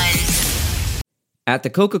 94.1. At the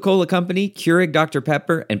Coca-Cola Company, Keurig Dr.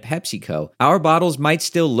 Pepper, and PepsiCo, our bottles might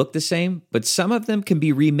still look the same, but some of them can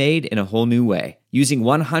be remade in a whole new way, using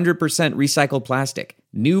 100% recycled plastic.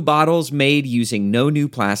 New bottles made using no new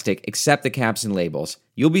plastic except the caps and labels.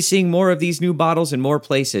 You'll be seeing more of these new bottles in more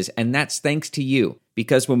places, and that's thanks to you,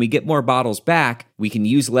 because when we get more bottles back, we can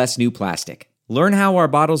use less new plastic. Learn how our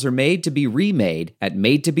bottles are made to be remade at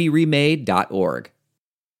madetoberemade.org.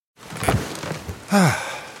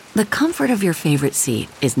 The comfort of your favorite seat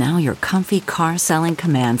is now your comfy car selling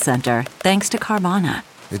command center, thanks to Carvana.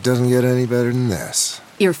 It doesn't get any better than this.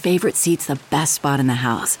 Your favorite seat's the best spot in the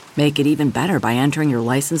house. Make it even better by entering your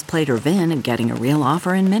license plate or VIN and getting a real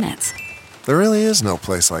offer in minutes. There really is no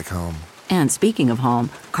place like home. And speaking of home,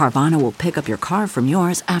 Carvana will pick up your car from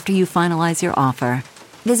yours after you finalize your offer.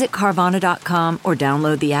 Visit Carvana.com or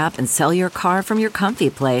download the app and sell your car from your comfy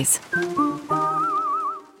place.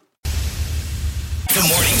 The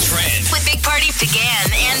morning trend With Big Party,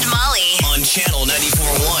 DeGan, and Molly. on Channel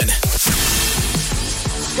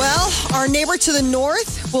 94.1. Well, our neighbor to the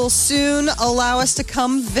north will soon allow us to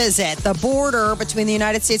come visit. The border between the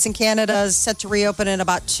United States and Canada is set to reopen in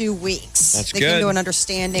about 2 weeks. That's they came good. to an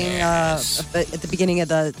understanding at the beginning of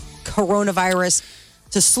the coronavirus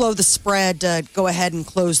to slow the spread, to go ahead and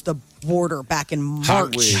close the border back in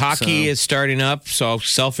March. Hockey is starting up, so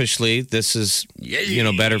selfishly, this is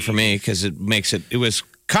better for me because it makes it. It was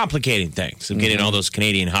complicating things of getting all those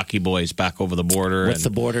Canadian hockey boys back over the border. With the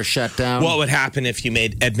border shut down. What would happen if you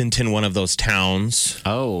made Edmonton one of those towns?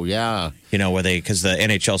 Oh, yeah. You know, because the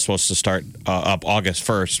NHL is supposed to start up August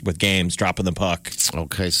 1st with games, dropping the puck.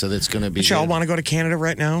 Okay, so that's going to be. Don't y'all want to go to Canada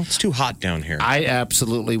right now? It's too hot down here. I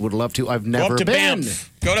absolutely would love to. I've never Go up to been.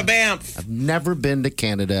 Banff. Go to Banff. I've never been to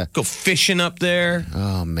Canada. Go fishing up there.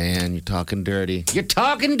 Oh, man, you're talking dirty. You're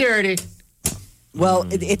talking dirty. Well,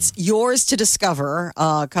 it's yours to discover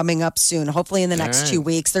coming up soon, hopefully in the next 2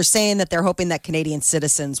 weeks. They're saying that they're hoping that Canadian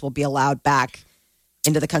citizens will be allowed back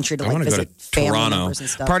into the country to visit family members and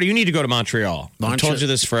stuff. Party, you need to go to Montreal. I've told you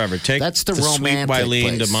this forever. That's the Sweet romantic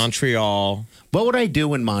Wileen place. to Montreal. What would I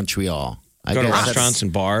do in Montreal? Go to restaurants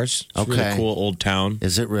and bars. It's okay. Really cool old town.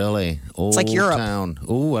 Is it really? Old like Europe. Town.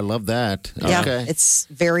 Oh, I love that. Yeah, okay. it's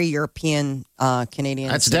very European, Canadian.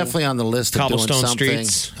 That's city. definitely on the list of Cobblestone doing something.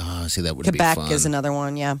 streets. Oh, see, that would Quebec be fun. is another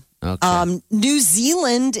one, yeah. Okay. New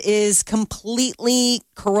Zealand is completely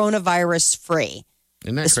coronavirus free.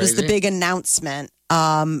 Isn't that This crazy? was the big announcement.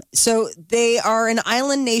 So they are an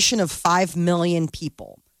island nation of 5 million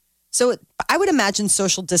people. So I would imagine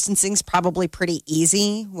social distancing is probably pretty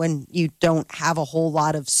easy when you don't have a whole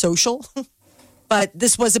lot of social. But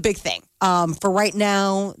this was a big thing. For right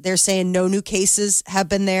now, they're saying no new cases have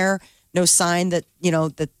been there. No sign that,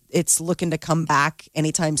 that it's looking to come back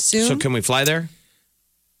anytime soon. So can we fly there?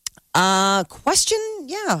 Question?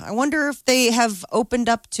 Yeah. I wonder if they have opened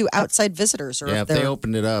up to outside visitors. Or Yeah, if they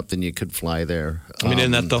opened it up, then you could fly there. I mean,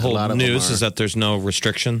 isn't that the a whole lot of news them are. is that there's no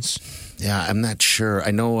restrictions? Yeah, I'm not sure.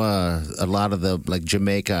 I know a lot of the, like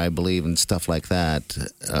Jamaica, I believe, and stuff like that.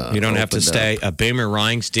 You don't have to opened stay up. a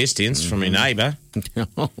boomerang's distance from your neighbor.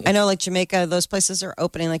 I know, like Jamaica, those places are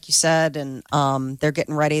opening, like you said, and they're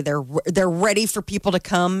getting ready. They're ready for people to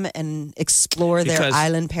come and explore their Because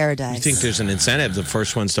island paradise. You think there's an incentive? The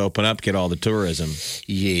first ones to open up get all the tourism.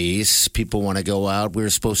 Yes, people want to go out. We were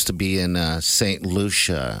supposed to be in St.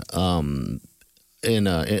 Lucia in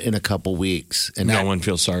a couple weeks. And No one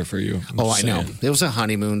feels sorry for you. I'm Oh, just I know. saying. It was a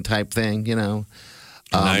honeymoon type thing, Now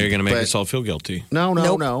you're going to make but- us all feel guilty. No.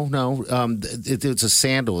 Nope. It's a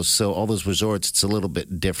sandals, so all those resorts, it's a little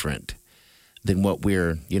bit different than what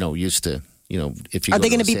we're, used to. If you Are go they to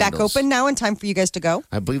going to the be back Sandals. open now in time for you guys to go?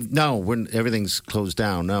 I believe everything's closed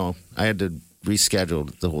down. No, I had to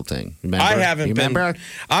reschedule the whole thing. Remember? I haven't You been. remember?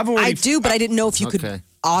 I've already. I do, but I didn't know if you Okay. could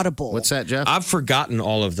audible. What's that, Jeff? I've forgotten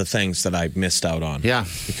all of the things that I missed out on. Yeah.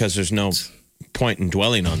 Because there's no point in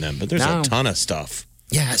dwelling on them. But there's No. a ton of stuff.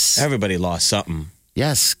 Yes. Everybody lost something.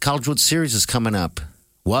 Yes, College World Series is coming up.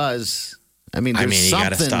 I mean, there's you got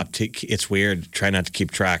to something. stop. It's weird. Try not to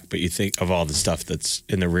keep track, but you think of all the stuff that's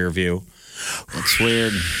in the rear view. It's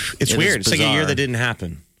weird. It's It weird. is It's like a year bizarre. that didn't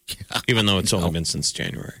happen, even though it's only been since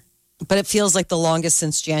January. But it feels like the longest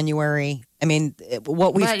since January. I mean,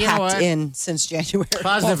 what we've But you know packed what? in since January.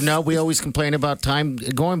 Positive note, we always complain about time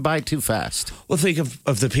going by too fast. Well, think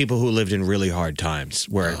of the people who lived in really hard times,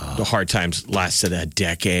 where the hard times lasted a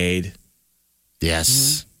decade.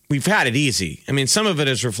 Yes. We've had it easy. I mean, some of it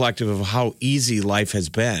is reflective of how easy life has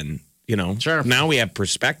been. Sure. Now we have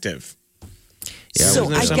perspective. Yeah, So wasn't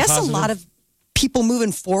there I some guess positive? a lot of people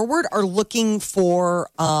moving forward are looking for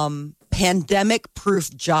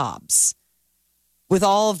pandemic-proof jobs. With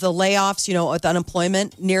all of the layoffs, with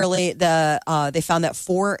unemployment, nearly they found that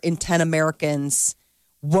 4 in 10 Americans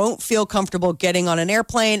won't feel comfortable getting on an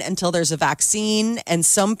airplane until there's a vaccine. And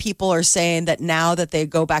some people are saying that now that they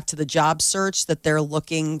go back to the job search, that they're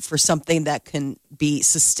looking for something that can be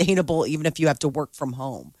sustainable, even if you have to work from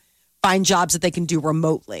home. Find jobs that they can do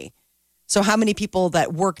remotely. So how many people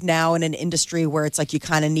that work now in an industry where it's like you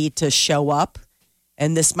kind of need to show up,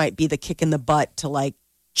 and this might be the kick in the butt to like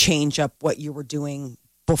change up what you were doing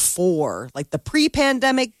before, like the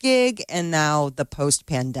pre-pandemic gig and now the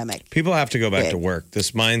post-pandemic. People have to go back Big. to work.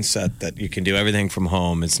 This mindset that you can do everything from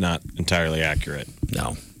home is not entirely accurate.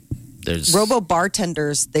 No. There's Robo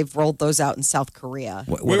bartenders, they've rolled those out in South Korea.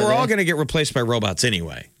 What We are were all they? going to get replaced by robots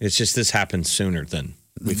anyway. It's just this happened sooner than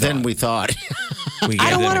we thought. we thought. We I gave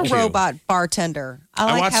don't them want a cue. robot bartender. I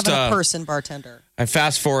like watched, having a person bartender. I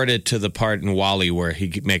fast forwarded to the part in Wall-E where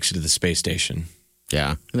he makes it to the space station.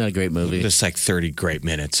 Yeah. Isn't that a great movie? There's like 30 great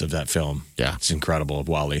minutes of that film. Yeah. It's incredible of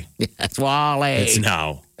Wall-E. It's Wally. It's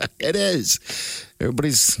now. It is.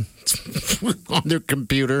 Everybody's on their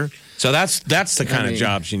computer. So that's the kind mean- of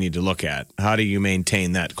jobs you need to look at. How do you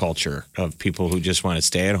maintain that culture of people who just want to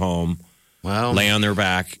stay at home, Well, lay on their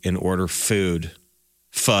back, and order food?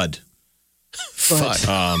 FUD.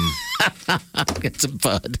 get some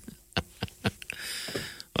fun.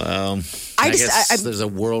 Well, I I just- guess I- there's a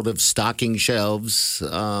world of stocking shelves.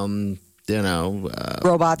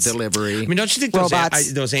 robots delivery. I mean, don't you think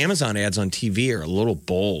those Amazon ads on TV are a little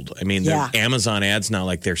bold? I mean, they're Amazon ads now,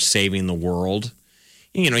 like they're saving the world.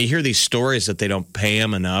 You hear these stories that they don't pay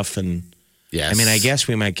them enough, and I mean, I guess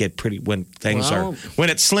we might get when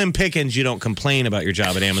it's slim pickings, you don't complain about your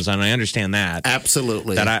job at Amazon. I understand that.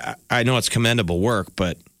 Absolutely. That I know it's commendable work,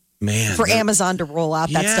 but man. For Amazon to roll out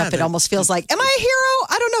that stuff, it almost feels like, am I a hero?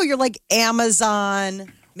 I don't know. You're like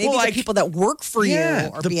Amazon. Maybe the people that work for you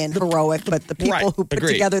are being heroic, but the people who put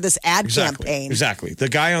together this ad campaign. Exactly. The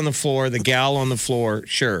guy on the floor, the gal on the floor,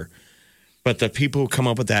 sure. But the people who come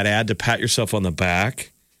up with that ad to pat yourself on the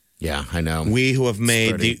back. Yeah, I know. We who have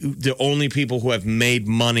made the only people who have made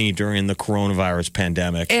money during the coronavirus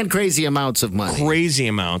pandemic. And crazy amounts of money. Crazy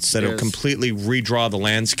amounts that have completely redraw the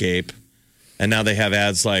landscape. And now they have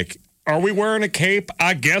ads like, are we wearing a cape?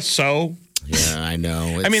 I guess so. Yeah, I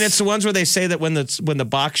know. I mean, it's the ones where they say that when the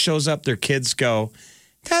box shows up, their kids go,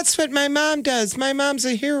 that's what my mom does. My mom's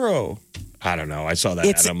a hero. I don't know. I saw that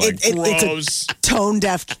ad. I'm like, gross. It's a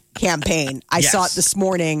tone-deaf campaign. I saw it this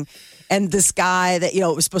morning. And this guy that, it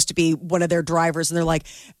was supposed to be one of their drivers. And they're like,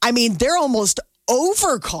 I mean, they're almost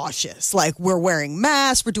overcautious. Like, we're wearing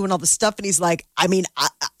masks. We're doing all this stuff. And he's like, I mean,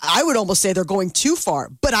 I would almost say they're going too far.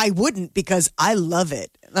 But I wouldn't because I love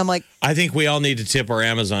it. And I'm like, I think we all need to tip our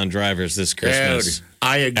Amazon drivers this Christmas. Dude,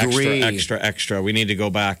 I agree. Extra. We need to go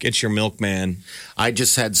back. It's your milkman. I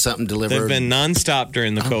just had something delivered. They've been nonstop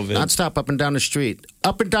during the COVID. Nonstop up and down the street.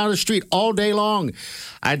 Up and down the street all day long.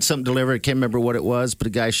 I had something delivered. I can't remember what it was, but a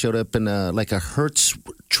guy showed up in a Hertz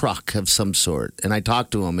truck of some sort. And I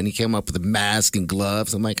talked to him, and he came up with a mask and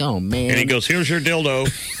gloves. I'm like, oh, man. And he goes, here's your dildo.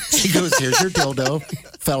 He goes, here's your dildo.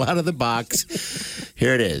 Fell out of the box.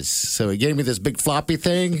 Here it is. So he gave me this big floppy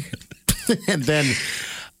thing. And then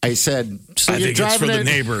I said, so I think it's for the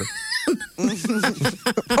neighbor.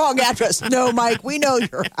 Wrong address. No, Mike, we know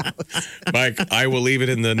your house. Mike, I will leave it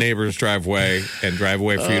in the neighbor's driveway and drive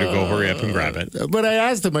away for you to go hurry up and grab it. But I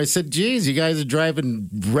asked him, I said, geez, you guys are driving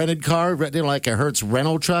rented car, like a Hertz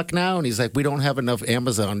rental truck now? And he's like, we don't have enough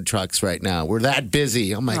Amazon trucks right now. We're that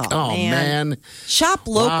busy. I'm like, oh man. Shop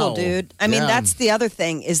local, dude. I mean, that's the other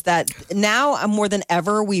thing is that now more than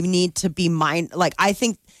ever, we need to be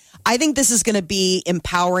I think this is going to be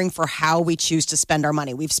empowering for how we choose to spend our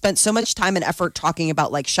money. We've spent so much time and effort talking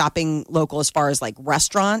about like shopping local as far as like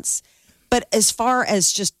restaurants, but as far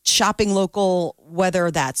as just shopping local,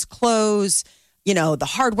 whether that's clothes, the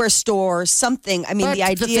hardware store, something. I mean, the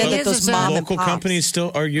idea that those mom and local companies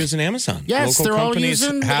still are using Amazon. Yes, local they're companies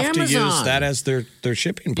all using have Amazon. to use that as their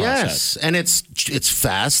shipping process. Yes, and it's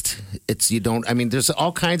fast. There's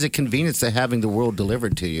all kinds of convenience to having the world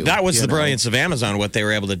delivered to you. That was the brilliance of Amazon. What they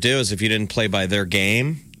were able to do is if you didn't play by their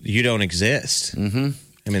game, you don't exist. Mm-hmm.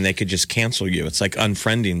 I mean, they could just cancel you. It's like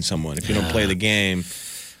unfriending someone. If you don't play the game,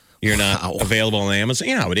 you're not available on Amazon.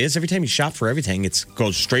 You know how it is. Every time you shop for everything, it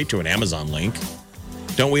goes straight to an Amazon link.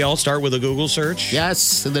 Don't we all start with a Google search?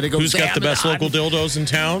 Yes. And then it goes Who's got the best local dildos in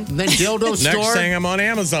town? And then dildo store. Next thing, I'm on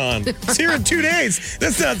Amazon. It's here in 2 days.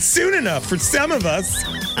 That's not soon enough for some of us.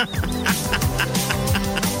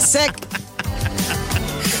 Sick.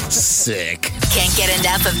 Can't get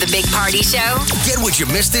enough of the Big Party Show? Get what you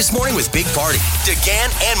missed this morning with Big Party,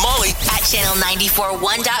 DeGan and Molly at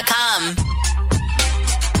channel941.com.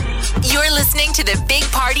 You're listening to the Big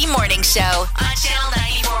Party Morning Show on channel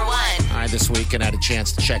 941. All right, this weekend I had a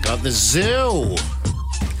chance to check out the zoo.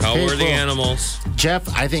 How were the animals? Jeff,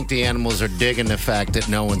 I think the animals are digging the fact that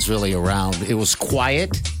no one's really around. It was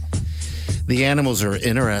quiet. The animals are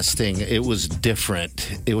interesting. It was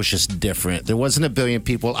different. It was just different. There wasn't a billion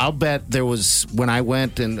people. I'll bet there was, when I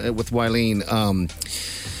went and with Wileen,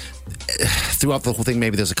 throughout the whole thing,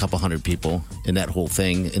 maybe there's a couple hundred people in that whole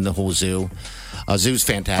thing, in the whole zoo. Zoo's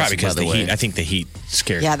fantastic, Probably because by the way. heat. I think the heat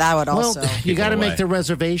scares. Yeah, that would also. Well, you got to make the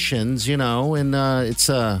reservations, and it's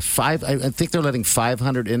 5. I think they're letting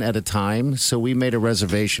 500 in at a time. So we made a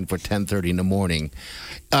reservation for 10:30 in the morning,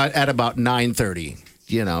 at about 9:30.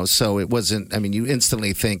 So it wasn't. I mean, you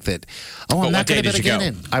instantly think that. Oh, I'm not going to get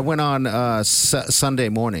in. I went on Sunday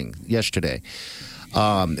morning yesterday,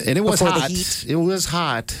 and it was hot. It was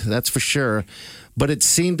hot. That's for sure. But it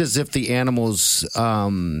seemed as if the animals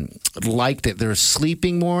liked it. They're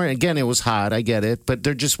sleeping more. Again, it was hot. I get it. But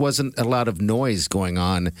there just wasn't a lot of noise going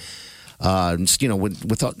on. Generally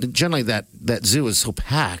that zoo is so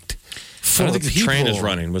packed. I don't think the train is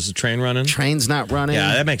running. Was the train running? Train's not running.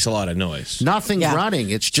 Yeah, that makes a lot of noise. Nothing's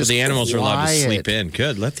running. It's just so the animals quiet. are allowed to sleep in.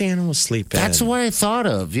 Good. Let the animals sleep in. That's what I thought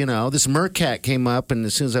of. This meerkat came up, and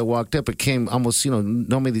as soon as I walked up, it came almost,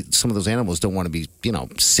 normally some of those animals don't want to be,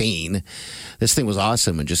 seen. This thing was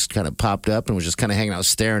awesome and just kind of popped up and was just kind of hanging out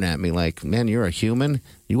staring at me like, man, you're a human?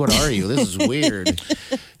 What are you? This is weird.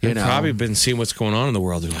 They've probably been seeing what's going on in the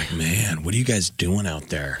world. They're like, man, what are you guys doing out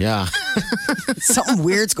there? Yeah. Something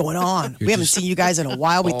weird's going on. We haven't seen you guys in a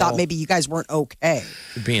while. We thought maybe you guys weren't okay.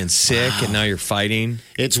 You're being sick and now you're fighting.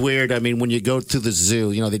 It's weird. I mean, when you go to the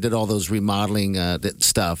zoo, they did all those remodeling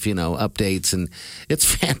stuff, updates, and it's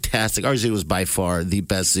fantastic. Our zoo is by far the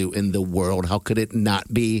best zoo in the world. How could it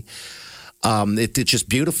not be? It's just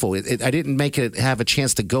beautiful. I didn't have a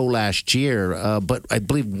chance to go last year, but I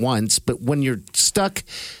believe once. But when you're stuck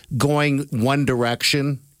going one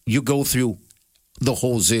direction, you go through the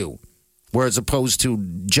whole zoo. Whereas opposed to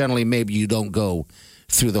generally maybe you don't go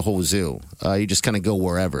through the whole zoo. You just kind of go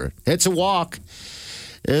wherever. It's a walk.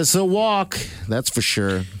 It's a walk. That's for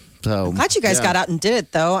sure. So, glad you guys got out and did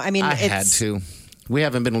it, though. I mean, I had to. We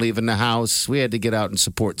haven't been leaving the house. We had to get out and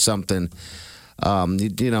support something.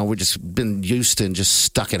 We've just been used to and just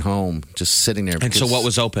stuck at home, just sitting there. And so what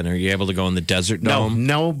was open? Are you able to go in the desert dome?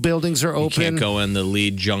 No buildings are open. You can't go in the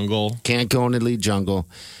lead jungle? Can't go in the lead jungle.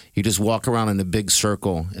 You just walk around in a big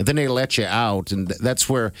circle. And then they let you out. And that's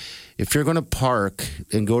where, if you're going to park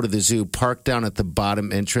and go to the zoo, park down at the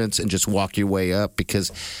bottom entrance and just walk your way up.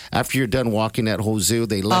 Because after you're done walking that whole zoo,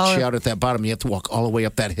 they let you out at that bottom. You have to walk all the way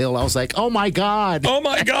up that hill. I was like, oh, my God. Oh,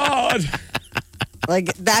 my God.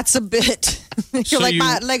 Like, that's a bit.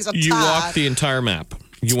 My legs are tired. You walked the entire map.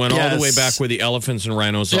 You went all the way back where the elephants and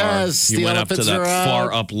rhinos are. You went up to that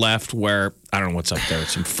far up left where, I don't know what's up there.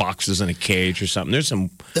 Some foxes in a cage or something.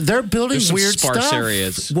 They're building weird sparse stuff.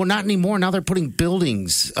 Areas. Well, not anymore. Now they're putting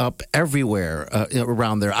buildings up everywhere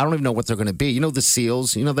around there. I don't even know what they're going to be. The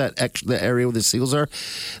seals? The area where the seals are?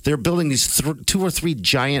 They're building these 2 or 3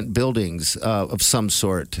 giant buildings of some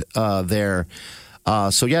sort there.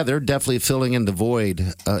 They're definitely filling in the void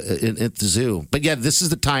at the zoo. But yeah, this is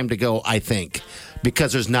the time to go, I think,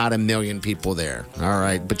 because there's not a million people there. All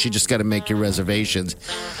right, but you just got to make your reservations.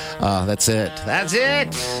 That's it. That's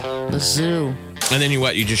it. The zoo. And then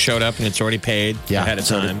you just showed up and it's already paid ahead of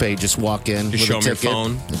time. Paid. Just walk in. Just show them your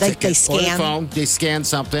phone. They scan. They scan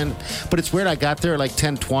something. But it's weird. I got there like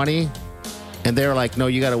 10:20, and they were like, "No,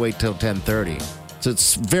 you got to wait till 10:30." So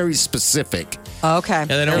it's very specific. Okay. Yeah,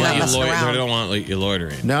 they don't want you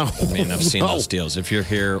loitering. No. I mean, I've seen those deals. If you're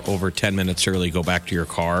here over 10 minutes early, go back to your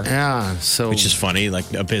car. Yeah. Which is funny.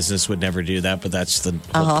 Like, a business would never do that, but that's the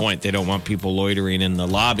whole point. They don't want people loitering in the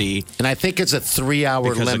lobby. And I think it's a 3-hour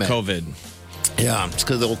limit. Because of COVID. Yeah, it's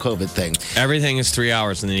because of the whole COVID thing. Everything is 3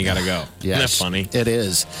 hours, and then you got to go. Yes, isn't that funny? It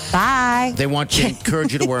is. Bye. They want to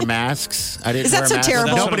encourage you to wear masks. I didn't Is wear that a so mask.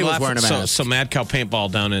 terrible? Nobody was wearing a mask. So Mad Cow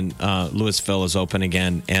Paintball down in Louisville is open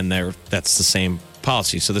again, and that's the same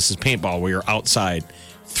policy. So this is paintball where you're outside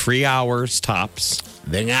 3 hours tops.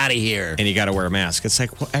 Then out of here. And you got to wear a mask. It's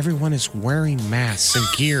like, well, everyone is wearing masks and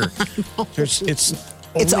gear.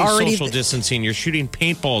 It's already social distancing. You're shooting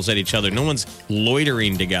paintballs at each other. No one's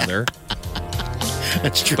loitering together.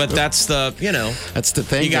 That's true. But that's the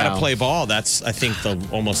thing. You got to play ball. That's, I think,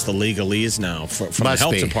 almost the legalese now from the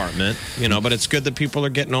health department. But it's good that people are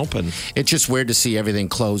getting open. It's just weird to see everything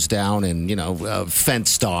closed down and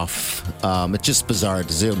fenced off. It's just bizarre at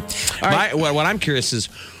the zoo. What I'm curious is,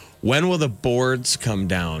 when will the boards come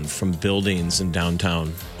down from buildings in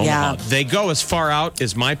downtown Omaha? Yeah. They go as far out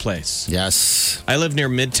as my place. Yes. I live near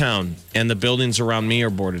Midtown, and the buildings around me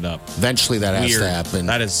are boarded up. Eventually that has to happen.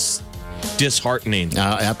 That is disheartening.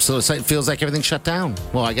 Absolutely. It feels like everything's shut down.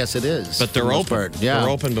 Well, I guess it is. But they're open. Yeah. They're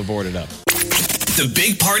open but boarded up. The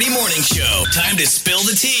Big Party Morning Show. Time to spill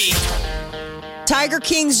the tea. Tiger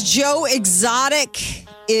King's Joe Exotic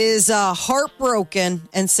is heartbroken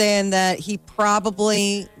and saying that he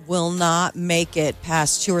probably will not make it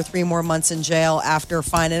past 2 or 3 more months in jail after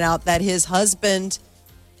finding out that his husband,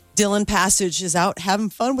 Dylan Passage, is out having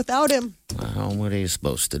fun without him. Well, what are you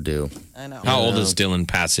supposed to do? I know. How old is Dylan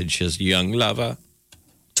Passage, his young lover?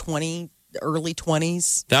 20, early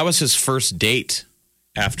 20s. That was his first date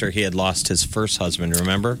after he had lost his first husband,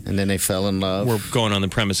 remember? And then they fell in love. We're going on the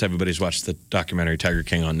premise everybody's watched the documentary Tiger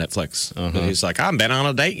King on Netflix. But he's like, I haven't been on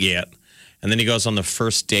a date yet. And then he goes on the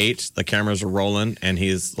first date. The cameras are rolling, and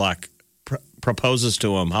he's like, proposes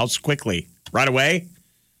to him. How quickly? Right away?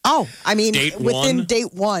 Oh, I mean, within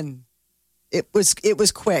date one, it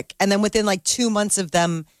was quick. And then within like 2 months of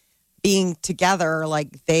them being together,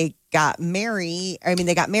 like they got married.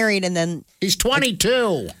 They got married, and then he's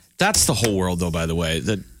 22. That's the whole world, though, by the way.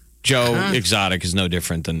 That Joe Exotic is no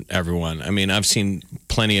different than everyone. I mean, I've seen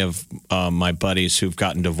plenty of my buddies who've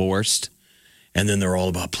gotten divorced, and then they're all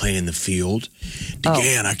about playing in the field.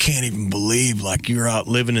 DeGan, I can't even believe, like, you're out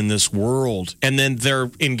living in this world. And then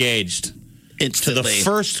they're engaged. Instantly. To the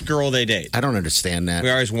first girl they date. I don't understand that.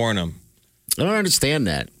 We always warn them. I don't understand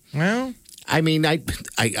that. Well, I mean, I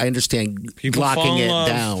understand People fall locking in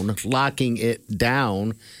it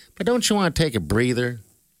down, but don't you want to take a breather,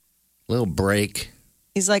 a little break?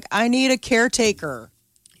 He's like, I need a caretaker.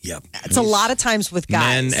 Yep. It's a lot of times with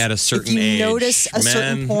guys. Men at a certain if you age. notice a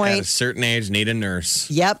certain point. At a certain age need a nurse.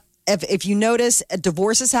 Yep. If you notice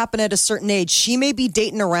divorces happen at a certain age, she may be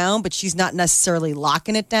dating around, but she's not necessarily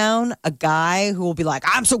locking it down. A guy who will be like,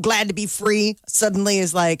 I'm so glad to be free, suddenly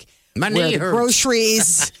is like, My where knee the hurts.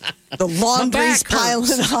 groceries, the laundry's back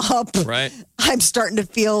hurts. piling up. Right. I'm starting to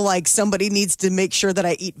feel like somebody needs to make sure that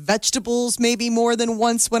I eat vegetables maybe more than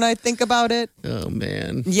once when I think about it. Oh,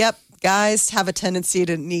 man. Yep. Guys have a tendency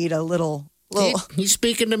to need a little. You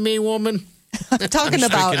speaking to me, woman? I'm talking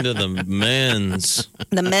about Speaking to the men's.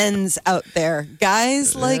 the men's out there.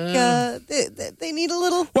 Guys, like, they need a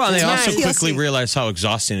little. Well, they also TLC. quickly realize how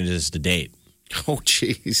exhausting it is to date. Oh,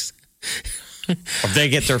 jeez. If they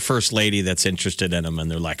get their first lady that's interested in them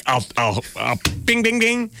and they're like, I'll bing, bing,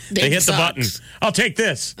 bing. They hit the button. I'll take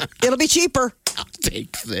this. It'll be cheaper. I'll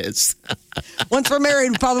take this. Once we're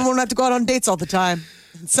married, we probably won't have to go out on dates all the time.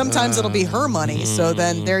 Sometimes it'll be her money. So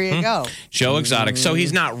then there you go. Joe Exotic. So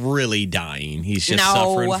he's not really dying. He's just No.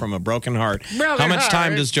 suffering from a broken heart. How much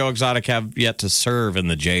time does Joe Exotic have yet to serve in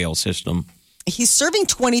the jail system? He's serving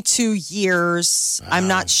 22 years. I'm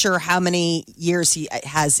not sure how many years he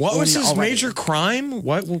has. What was his already. major crime?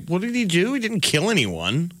 What did he do? He didn't kill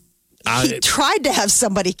anyone. He tried to have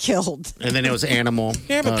somebody killed. And then it was animal.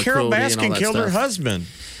 Yeah, but Carol cruelty and all Baskin that killed her stuff. husband.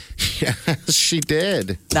 Yes, she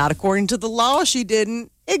did. Not according to the law, she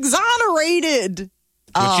didn't. Exonerated.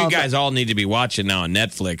 What you guys all need to be watching now on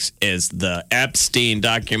Netflix is the Epstein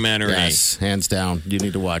documentary. Yes, hands down. You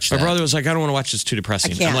need to watch My that. brother was like, I don't want to watch this. Too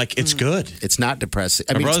depressing. I can't. I'm like, it's good. It's not depressing.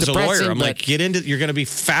 I My mean, it's brother's a depressing, lawyer. I'm but like, get into. You're going to be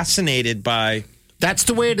fascinated by that's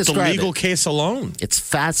the way to the describe legal it. case alone. It's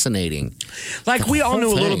fascinating. Like we all whole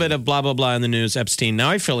knew a little thing. bit of blah blah blah in the news. Epstein.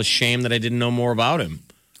 Now I feel ashamed that I didn't know more about him.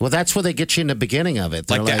 Well, that's where they get you in the beginning of it.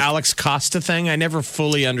 Like They're the Alex Costa thing, I never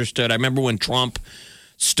fully understood. I remember when Trump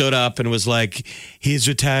stood up and was like, he's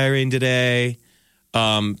retiring today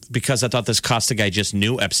because I thought this Costa guy just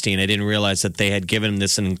knew Epstein. I didn't realize that they had given him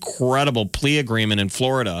this incredible plea agreement in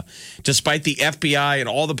Florida, despite the FBI and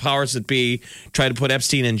all the powers that be tried to put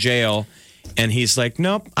Epstein in jail. And he's like,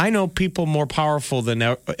 nope, I know people more powerful than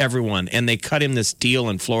everyone. And they cut him this deal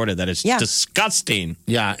in Florida that is disgusting.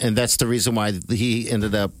 Yeah, and that's the reason why he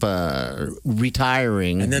ended up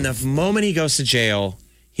retiring. And then the moment he goes to jail,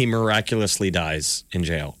 he miraculously dies in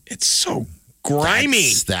jail. It's so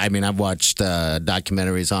grimy. I mean, I've watched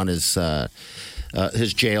documentaries on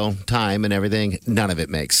his jail time and everything. None of it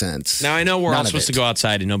makes sense. Now, I know we're None all of supposed it. to go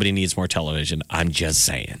outside and nobody needs more television. I'm just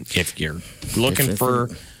saying. If you're looking for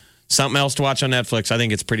something else to watch on Netflix, I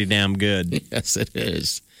think it's pretty damn good. Yes, it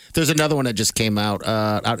is. There's another one that just came out.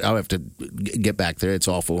 I'll have to get back there. It's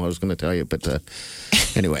awful. I was going to tell you, but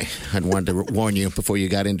anyway, I wanted to warn you before you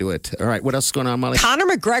got into it. All right, what else is going on, Molly? Conor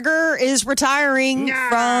McGregor is retiring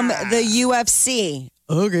from the UFC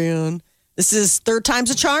again. This is third time's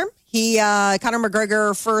a charm. Conor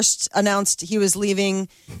McGregor first announced he was leaving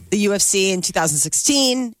the UFC in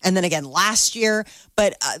 2016, and then again last year.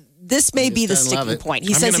 But this may be the sticking point.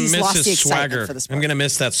 He says he's lost the excitement for the sport. I'm going to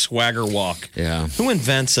miss that swagger walk. Yeah. Who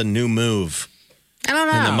invents a new move? I don't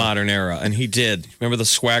know. In the modern era. And he did. Remember the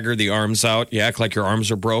swagger, the arms out? You act like your arms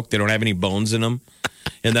are broke. They don't have any bones in them.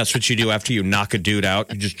 And that's what you do after you knock a dude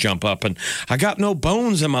out. You just jump up and, I got no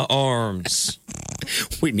bones in my arms.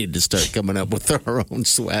 We need to start coming up with our own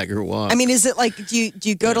swagger walk. I mean, is it like, do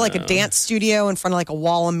you go to like a dance studio in front of like a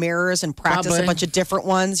wall of mirrors and practice Probably. a bunch of different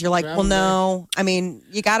ones? You're like, well, no. I mean,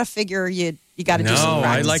 you got to figure you got to do some No, I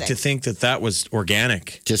practicing. like to think that was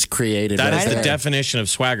organic. Just created. That right is the there. definition of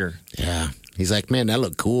swagger. Yeah. He's like, man, that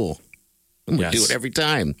looked cool. I'm going to do it every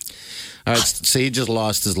time. All right, so he just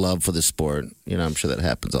lost his love for the sport. You know, I'm sure that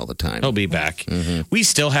happens all the time. He'll be back. We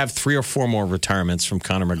still have 3 or 4 more retirements from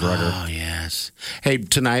Conor McGregor. Oh, yes. Hey,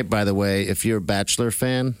 tonight, by the way, if you're a Bachelor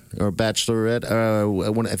fan or Bachelorette,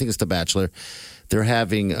 I think it's The Bachelor, they're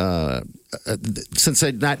having, since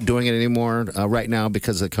they're not doing it anymore right now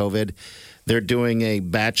because of COVID, they're doing a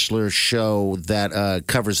Bachelor show that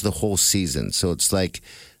covers the whole season. So it's like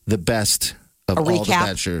the best of all the recap?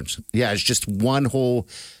 Bachelors. Yeah, it's just one whole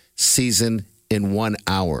season in 1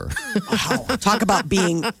 hour. Wow. Talk about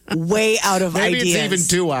being way out of Maybe ideas.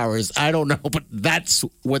 it's even 2 hours. I don't know, but that's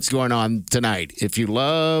what's going on tonight. If you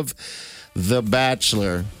love The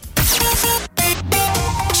Bachelor.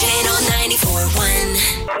 Channel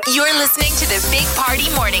 94.1. You're listening to the Big Party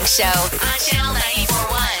Morning Show on Channel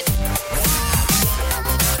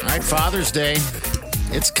 94.1. All right, Father's Day.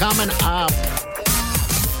 It's coming up.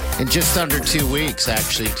 in just under 2 weeks,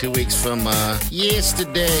 actually. 2 weeks from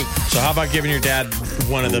yesterday. So how about giving your dad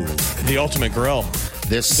one of the ultimate grill?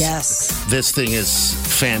 This thing is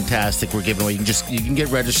fantastic. We're giving away. You can get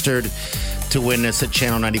registered to win this at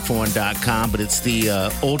channel94.com, but it's the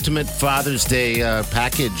ultimate Father's Day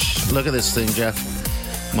package. Look at this thing, Jeff,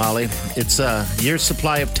 Molly. It's a year's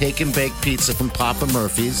supply of take and bake pizza from Papa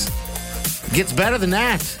Murphy's. It gets better than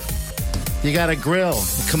that. You got a grill,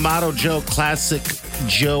 Kamado Joe Classic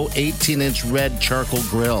Joe 18-inch red charcoal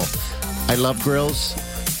grill. I love grills.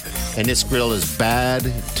 And this grill is bad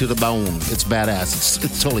to the bone. It's badass.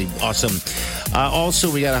 It's totally awesome. Also,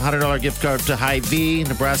 we got a $100 gift card to Hy-Vee,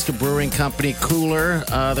 Nebraska Brewing Company Cooler.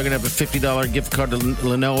 They're going to have a $50 gift card to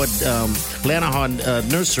Lanahan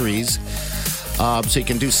Nurseries. So you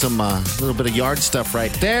can do some little bit of yard stuff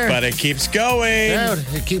right there. But it keeps going. Dude,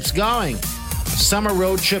 it keeps going. Summer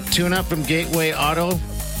road trip tune-up from Gateway Auto.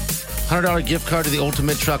 $100 gift card to the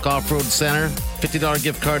Ultimate Truck Off-Road Center. $50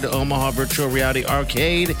 gift card to Omaha Virtual Reality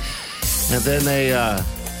Arcade. And then they...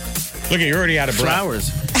 Look, you're already out of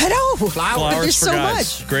flowers. I know. Flowers There's for so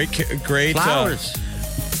guys. much. Great. Flowers.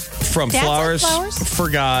 From Dad's flowers, like flowers for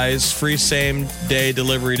guys, free same-day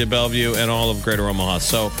delivery to Bellevue and all of Greater Omaha.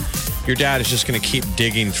 So your dad is just going to keep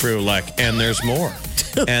digging through and there's more.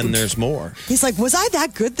 And there's more. He's like, was I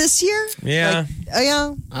that good this year? Yeah.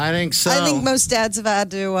 Yeah. I think so. I think most dads have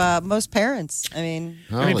had to, most parents. I mean,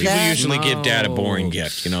 people usually give dad a boring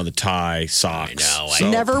gift, the tie, socks. I know.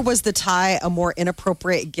 So. Never was the tie a more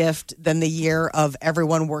inappropriate gift than the year of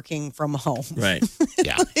everyone working from home. Right.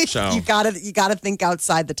 Yeah. So you gotta think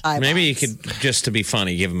outside the tie. Maybe box. you could, just to be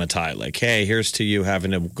funny, give him a tie. Like, hey, here's to you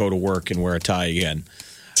having to go to work and wear a tie again.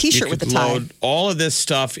 T-shirt with the tie. Load all of this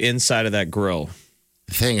stuff inside of that grill.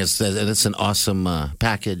 The thing is that it's an awesome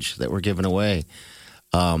package that we're giving away.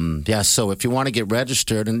 So if you want to get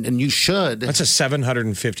registered, and you should. That's a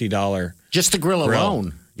 $750. Just the grill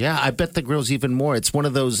alone. Yeah, I bet the grill's even more. It's one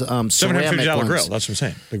of those ceramic $750 ones. grill. That's what I'm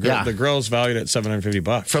saying. The grill's valued at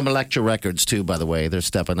 $750. From Elektra Records, too, by the way. They're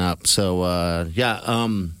stepping up. So,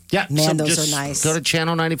 Man, so those just are nice. Go to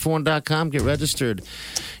channel94.com, get registered.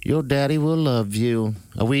 Your daddy will love you.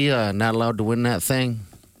 Are we not allowed to win that thing?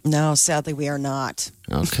 No, sadly, we are not.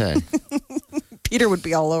 Okay. Peter would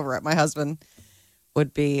be all over it. My husband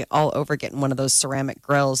would be all over getting one of those ceramic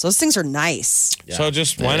grills. Those things are nice. Yeah, so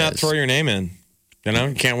just why not throw your name in?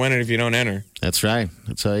 You can't win it if you don't enter. That's right.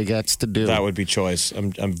 That's all you got to do. That would be choice.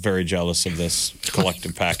 I'm very jealous of this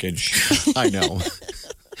collective package. I know.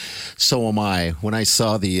 So am I. When I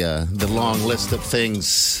saw the long list of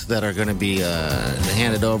things that are going to be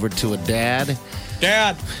handed over to a dad.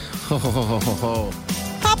 Dad.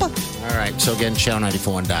 Papa. All right. So again,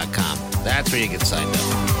 channel94.com. That's where you get signed up.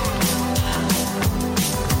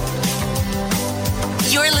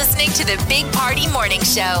 You're listening to the Big Party Morning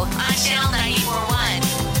Show on Channel 94.1.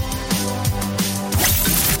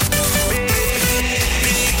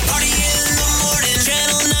 Big Party in the morning,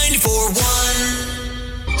 Channel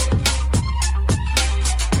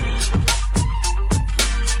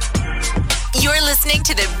 94.1. You're listening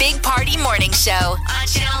to the Big Party Morning Show on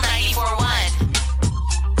Channel 94.1.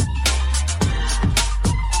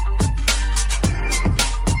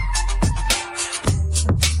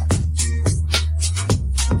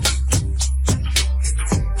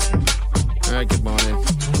 Good morning.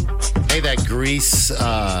 Hey, that Grease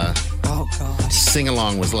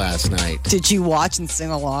sing-along was last night. Did you watch and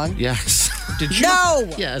sing along? Yes. Did you? No.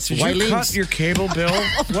 Yes. Did you cut your cable bill?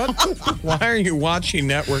 What? Why are you watching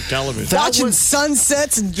network television? Watching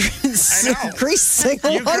sunsets and Grease sing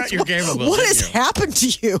along. You cut your cable bill. What has happened to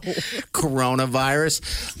you? Coronavirus.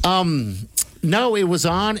 No, it was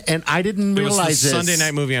on, and I didn't realize it was this. a Sunday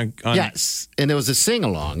night movie on. Yes, and it was a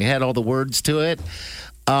sing-along. It had all the words to it.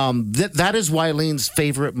 That is Wileen's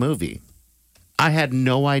favorite movie. I had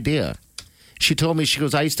no idea. She told me, she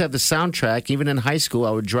goes, I used to have the soundtrack. Even in high school,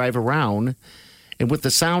 I would drive around and with the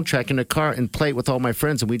soundtrack in the car and play it with all my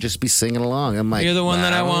friends, and we'd just be singing along. I'm like, you're the one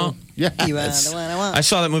that I want. Yeah, you are the one I want. I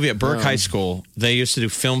saw that movie at Burke High School. They used to do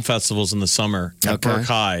film festivals in the summer at Burke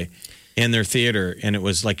High in their theater, and it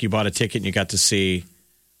was like you bought a ticket and you got to see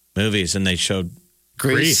movies, and they showed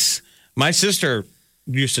Grease. My sister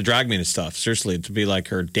used to drag me to stuff, seriously, to be like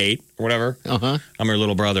her date or whatever. I'm her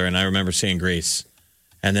little brother, and I remember seeing Grease.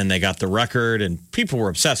 And then they got the record, and people were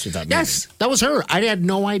obsessed with that movie. Yes, that was her. I had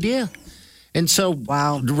no idea. And so,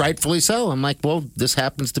 rightfully so. I'm like, well, this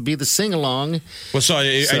happens to be the sing-along. Well,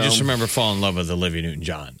 I just remember falling in love with Olivia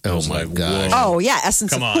Newton-John. Oh, my God. Oh, yeah,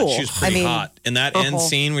 Essence Come of on, Cool. she's pretty hot. In that end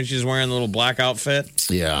scene when she's wearing the little black outfit.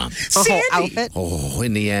 Yeah. Her whole outfit. Oh,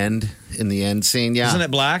 in the end. in the end scene. Yeah, Isn't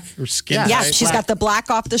it black or skin? Yeah. Yeah, tight? she's got the black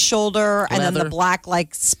off the shoulder and then the Leather. black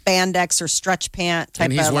like spandex or stretch pant type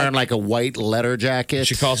And he's of wearing like a white leather jacket.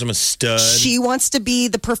 She calls him a stud. she wants to be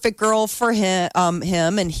the perfect girl for him,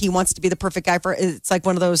 and he wants to be the perfect guy for. It's like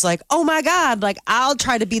one of those like, oh my god, like I'll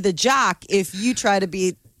try to be the jock if you try to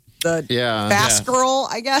be the fast girl.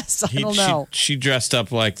 I guess I don't know. She dressed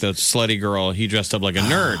up like the slutty girl. He dressed up like a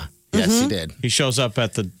nerd. Yes, he did. He shows up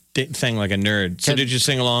at the thing like a nerd. So did you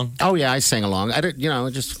sing along? Oh yeah, I sang along. I did,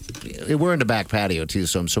 we're in the back patio too,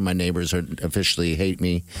 so my neighbors are officially hate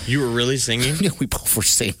me. You were really singing? Yeah, we both were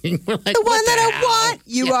singing. We're like, The one that I want,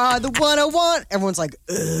 you are the one I want. Everyone's like,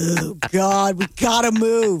 oh God, we gotta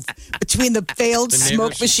move. Between the failed The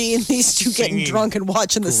smoke neighbors machine, these two getting singing drunk and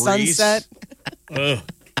watching the Grease. sunset. Ugh.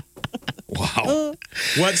 Wow.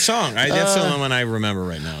 What song? That's the only one I remember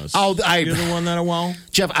right now. You're the one that I want?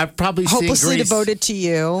 Jeff, I've probably seen Hopelessly Grease. devoted to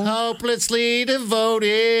you. Hopelessly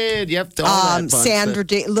devoted. Yep. all that bunch, Sandra but-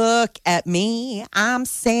 D. Look at me. I'm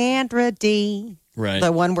Sandra D. Right.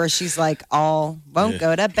 The one where she's like, won't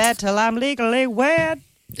go to bed till I'm legally wed.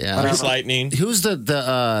 Yeah. Grease Lightning. Who's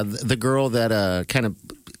the girl that kind of?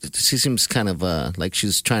 She seems kind of like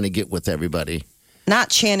she's trying to get with everybody. Not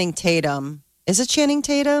Channing Tatum. Is it Channing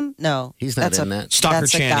Tatum? No. He's not in that. Stalker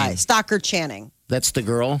that's Channing. A guy. Stalker Channing. That's the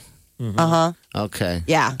girl. Uh-huh. Okay.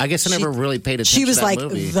 Yeah. I guess I never really paid attention. She was to that like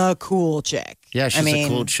movie. the cool chick. Yeah, she's I mean, a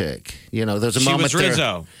cool chick. There's a She moment was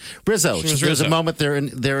Rizzo. there. Rizzo. She was There's Rizzo. a moment they're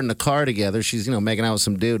in the car together. She's making out with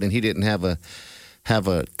some dude, and he didn't have a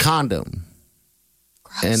condom.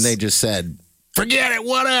 Gross. And they just said, "Forget it,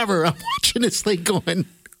 whatever." I'm watching this thing going,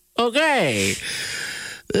 "Okay,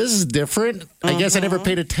 this is different." I guess I never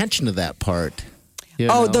paid attention to that part.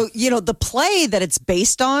 the play that it's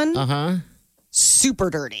based on, super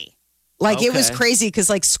dirty. Like it was Okay. crazy because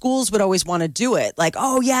like schools would always want to do it. Like,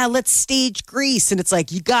 oh yeah, let's stage Grease, and it's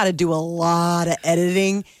like you got to do a lot of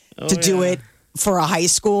editing to do it for a high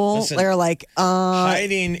school. Listen, They're like,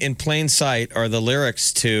 Hiding in plain sight are the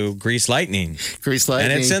lyrics to Grease Lightning. Grease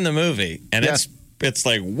Lightning. And it's in the movie. And Yeah. it's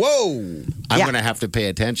like, whoa. I'm Yeah. going to have to pay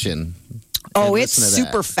attention. oh, and it's listen to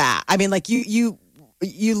that. super fat. I mean, like you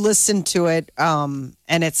listen to it, and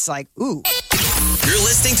it's like, ooh. You're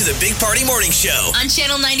listening to the Big Party Morning Show. On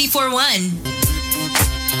Channel 94.1.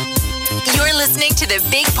 You're listening to the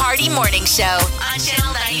Big Party Morning Show on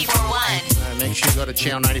Channel 94.1. Make sure you go to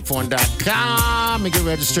channel94.com and get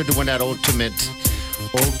registered to win that ultimate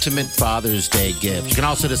Father's Day gift. You can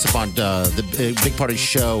also hit us up on the Big Party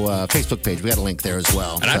Show Facebook page. We got a link there as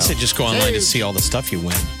well. And I'd say just go online to see all the stuff you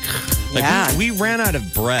win. Like Yeah. we ran out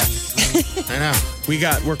of breath. I know.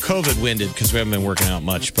 We're COVID winded because we haven't been working out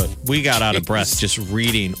much, but we got out of breath just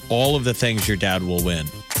reading all of the things your dad will win.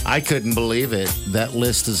 I couldn't believe it. That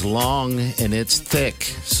list is long and it's thick.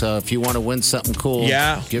 So if you want to win something cool,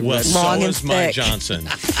 Yeah, get well, ready. so Long and is Mike thick. Johnson.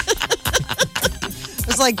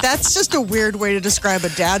 It's like that's just a weird way to describe a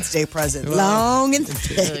Dad's Day present. Long and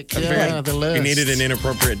thick. Yeah, the list. You needed an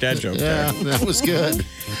inappropriate dad joke Yeah, there. that was good.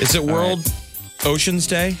 Is it World Oceans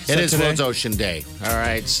Day? It is today? World's Ocean Day. All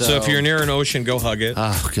right. So if you're near an ocean, go hug it.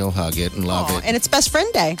 go hug it and love Aw, it. and it's Best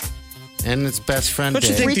Friend Day. And it's best friend Don't day.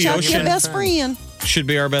 you think Reach the out to your ocean best friend. should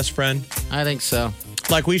be our best friend? I think so.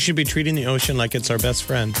 Like we should be treating the ocean like it's our best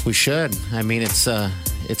friend. We should. I mean, it's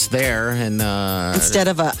there, and Instead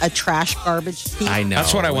of a trash garbage heap. I know.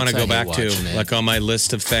 That's what I want to It's- go hate back to. watching it. Like on my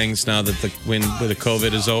list of things now that the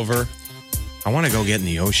COVID is over, I want to go get in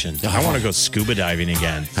the ocean. I want to go scuba diving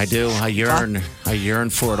again. I do. I yearn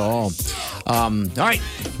for it all. All right,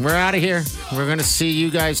 we're out of here. We're gonna see you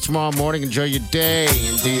guys tomorrow morning. Enjoy your day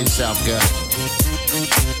and do yourself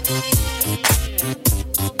good.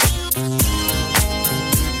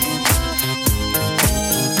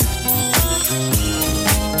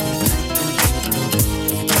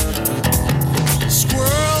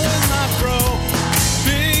 Squirrel in my fro.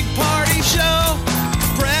 Big party show.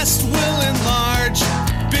 Breast will enlarge.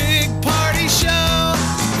 Big party show.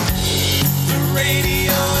 The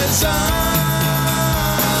radio is on.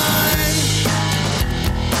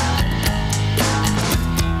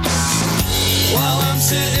 While I'm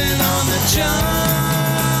sitting on the john.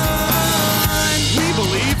 We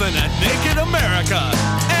believe in a naked America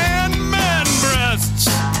and man breasts.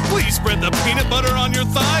 Please spread the peanut butter on your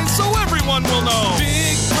thighs so everyone will know.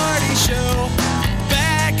 Big party show.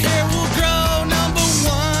 Back hair will grow. Number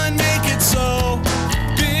one, make it so.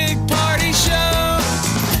 Big party show.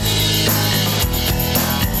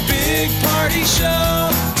 Big party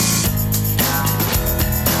show.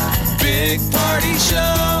 Big party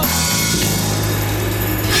show.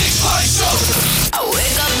 Big party show. I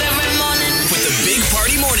wake up every morning. With the Big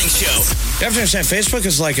Party Morning Show. You have to understand, Facebook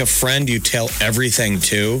is like a friend you tell everything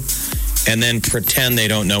to. and then pretend they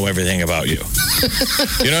don't know everything about you.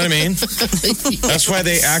 You know what I mean? That's why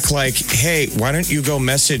they act like, hey, why don't you go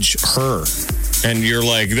message her? And you're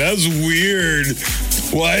like, that's weird.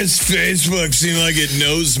 Why does Facebook seem like it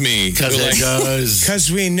knows me? Because it does.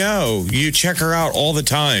 Because we know. You check her out all the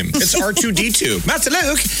time. It's R2-D2. Master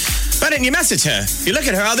Luke, why didn't you message her? You look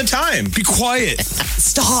at her all the time. Be quiet.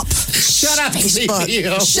 Stop. Shut up, Facebook.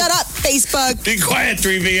 3PO. Shut up, Facebook. Be quiet,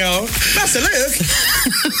 3PO. Master Luke.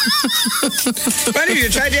 Why did you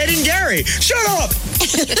try dating Gary? Shut up.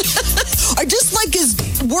 I just like his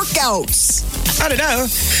workouts. I don't know.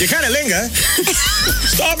 You kind of linger.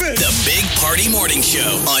 Stop it. The Big Party Morning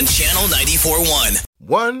Show on Channel 94.1.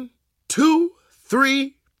 1, 2,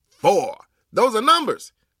 3, 4. Those are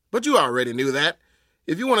numbers. But you already knew that.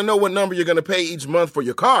 If you want to know what number you're going to pay each month for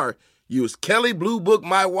your car, use Kelley Blue Book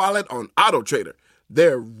My Wallet on Auto Trader.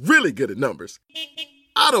 They're really good at numbers.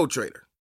 Auto Trader.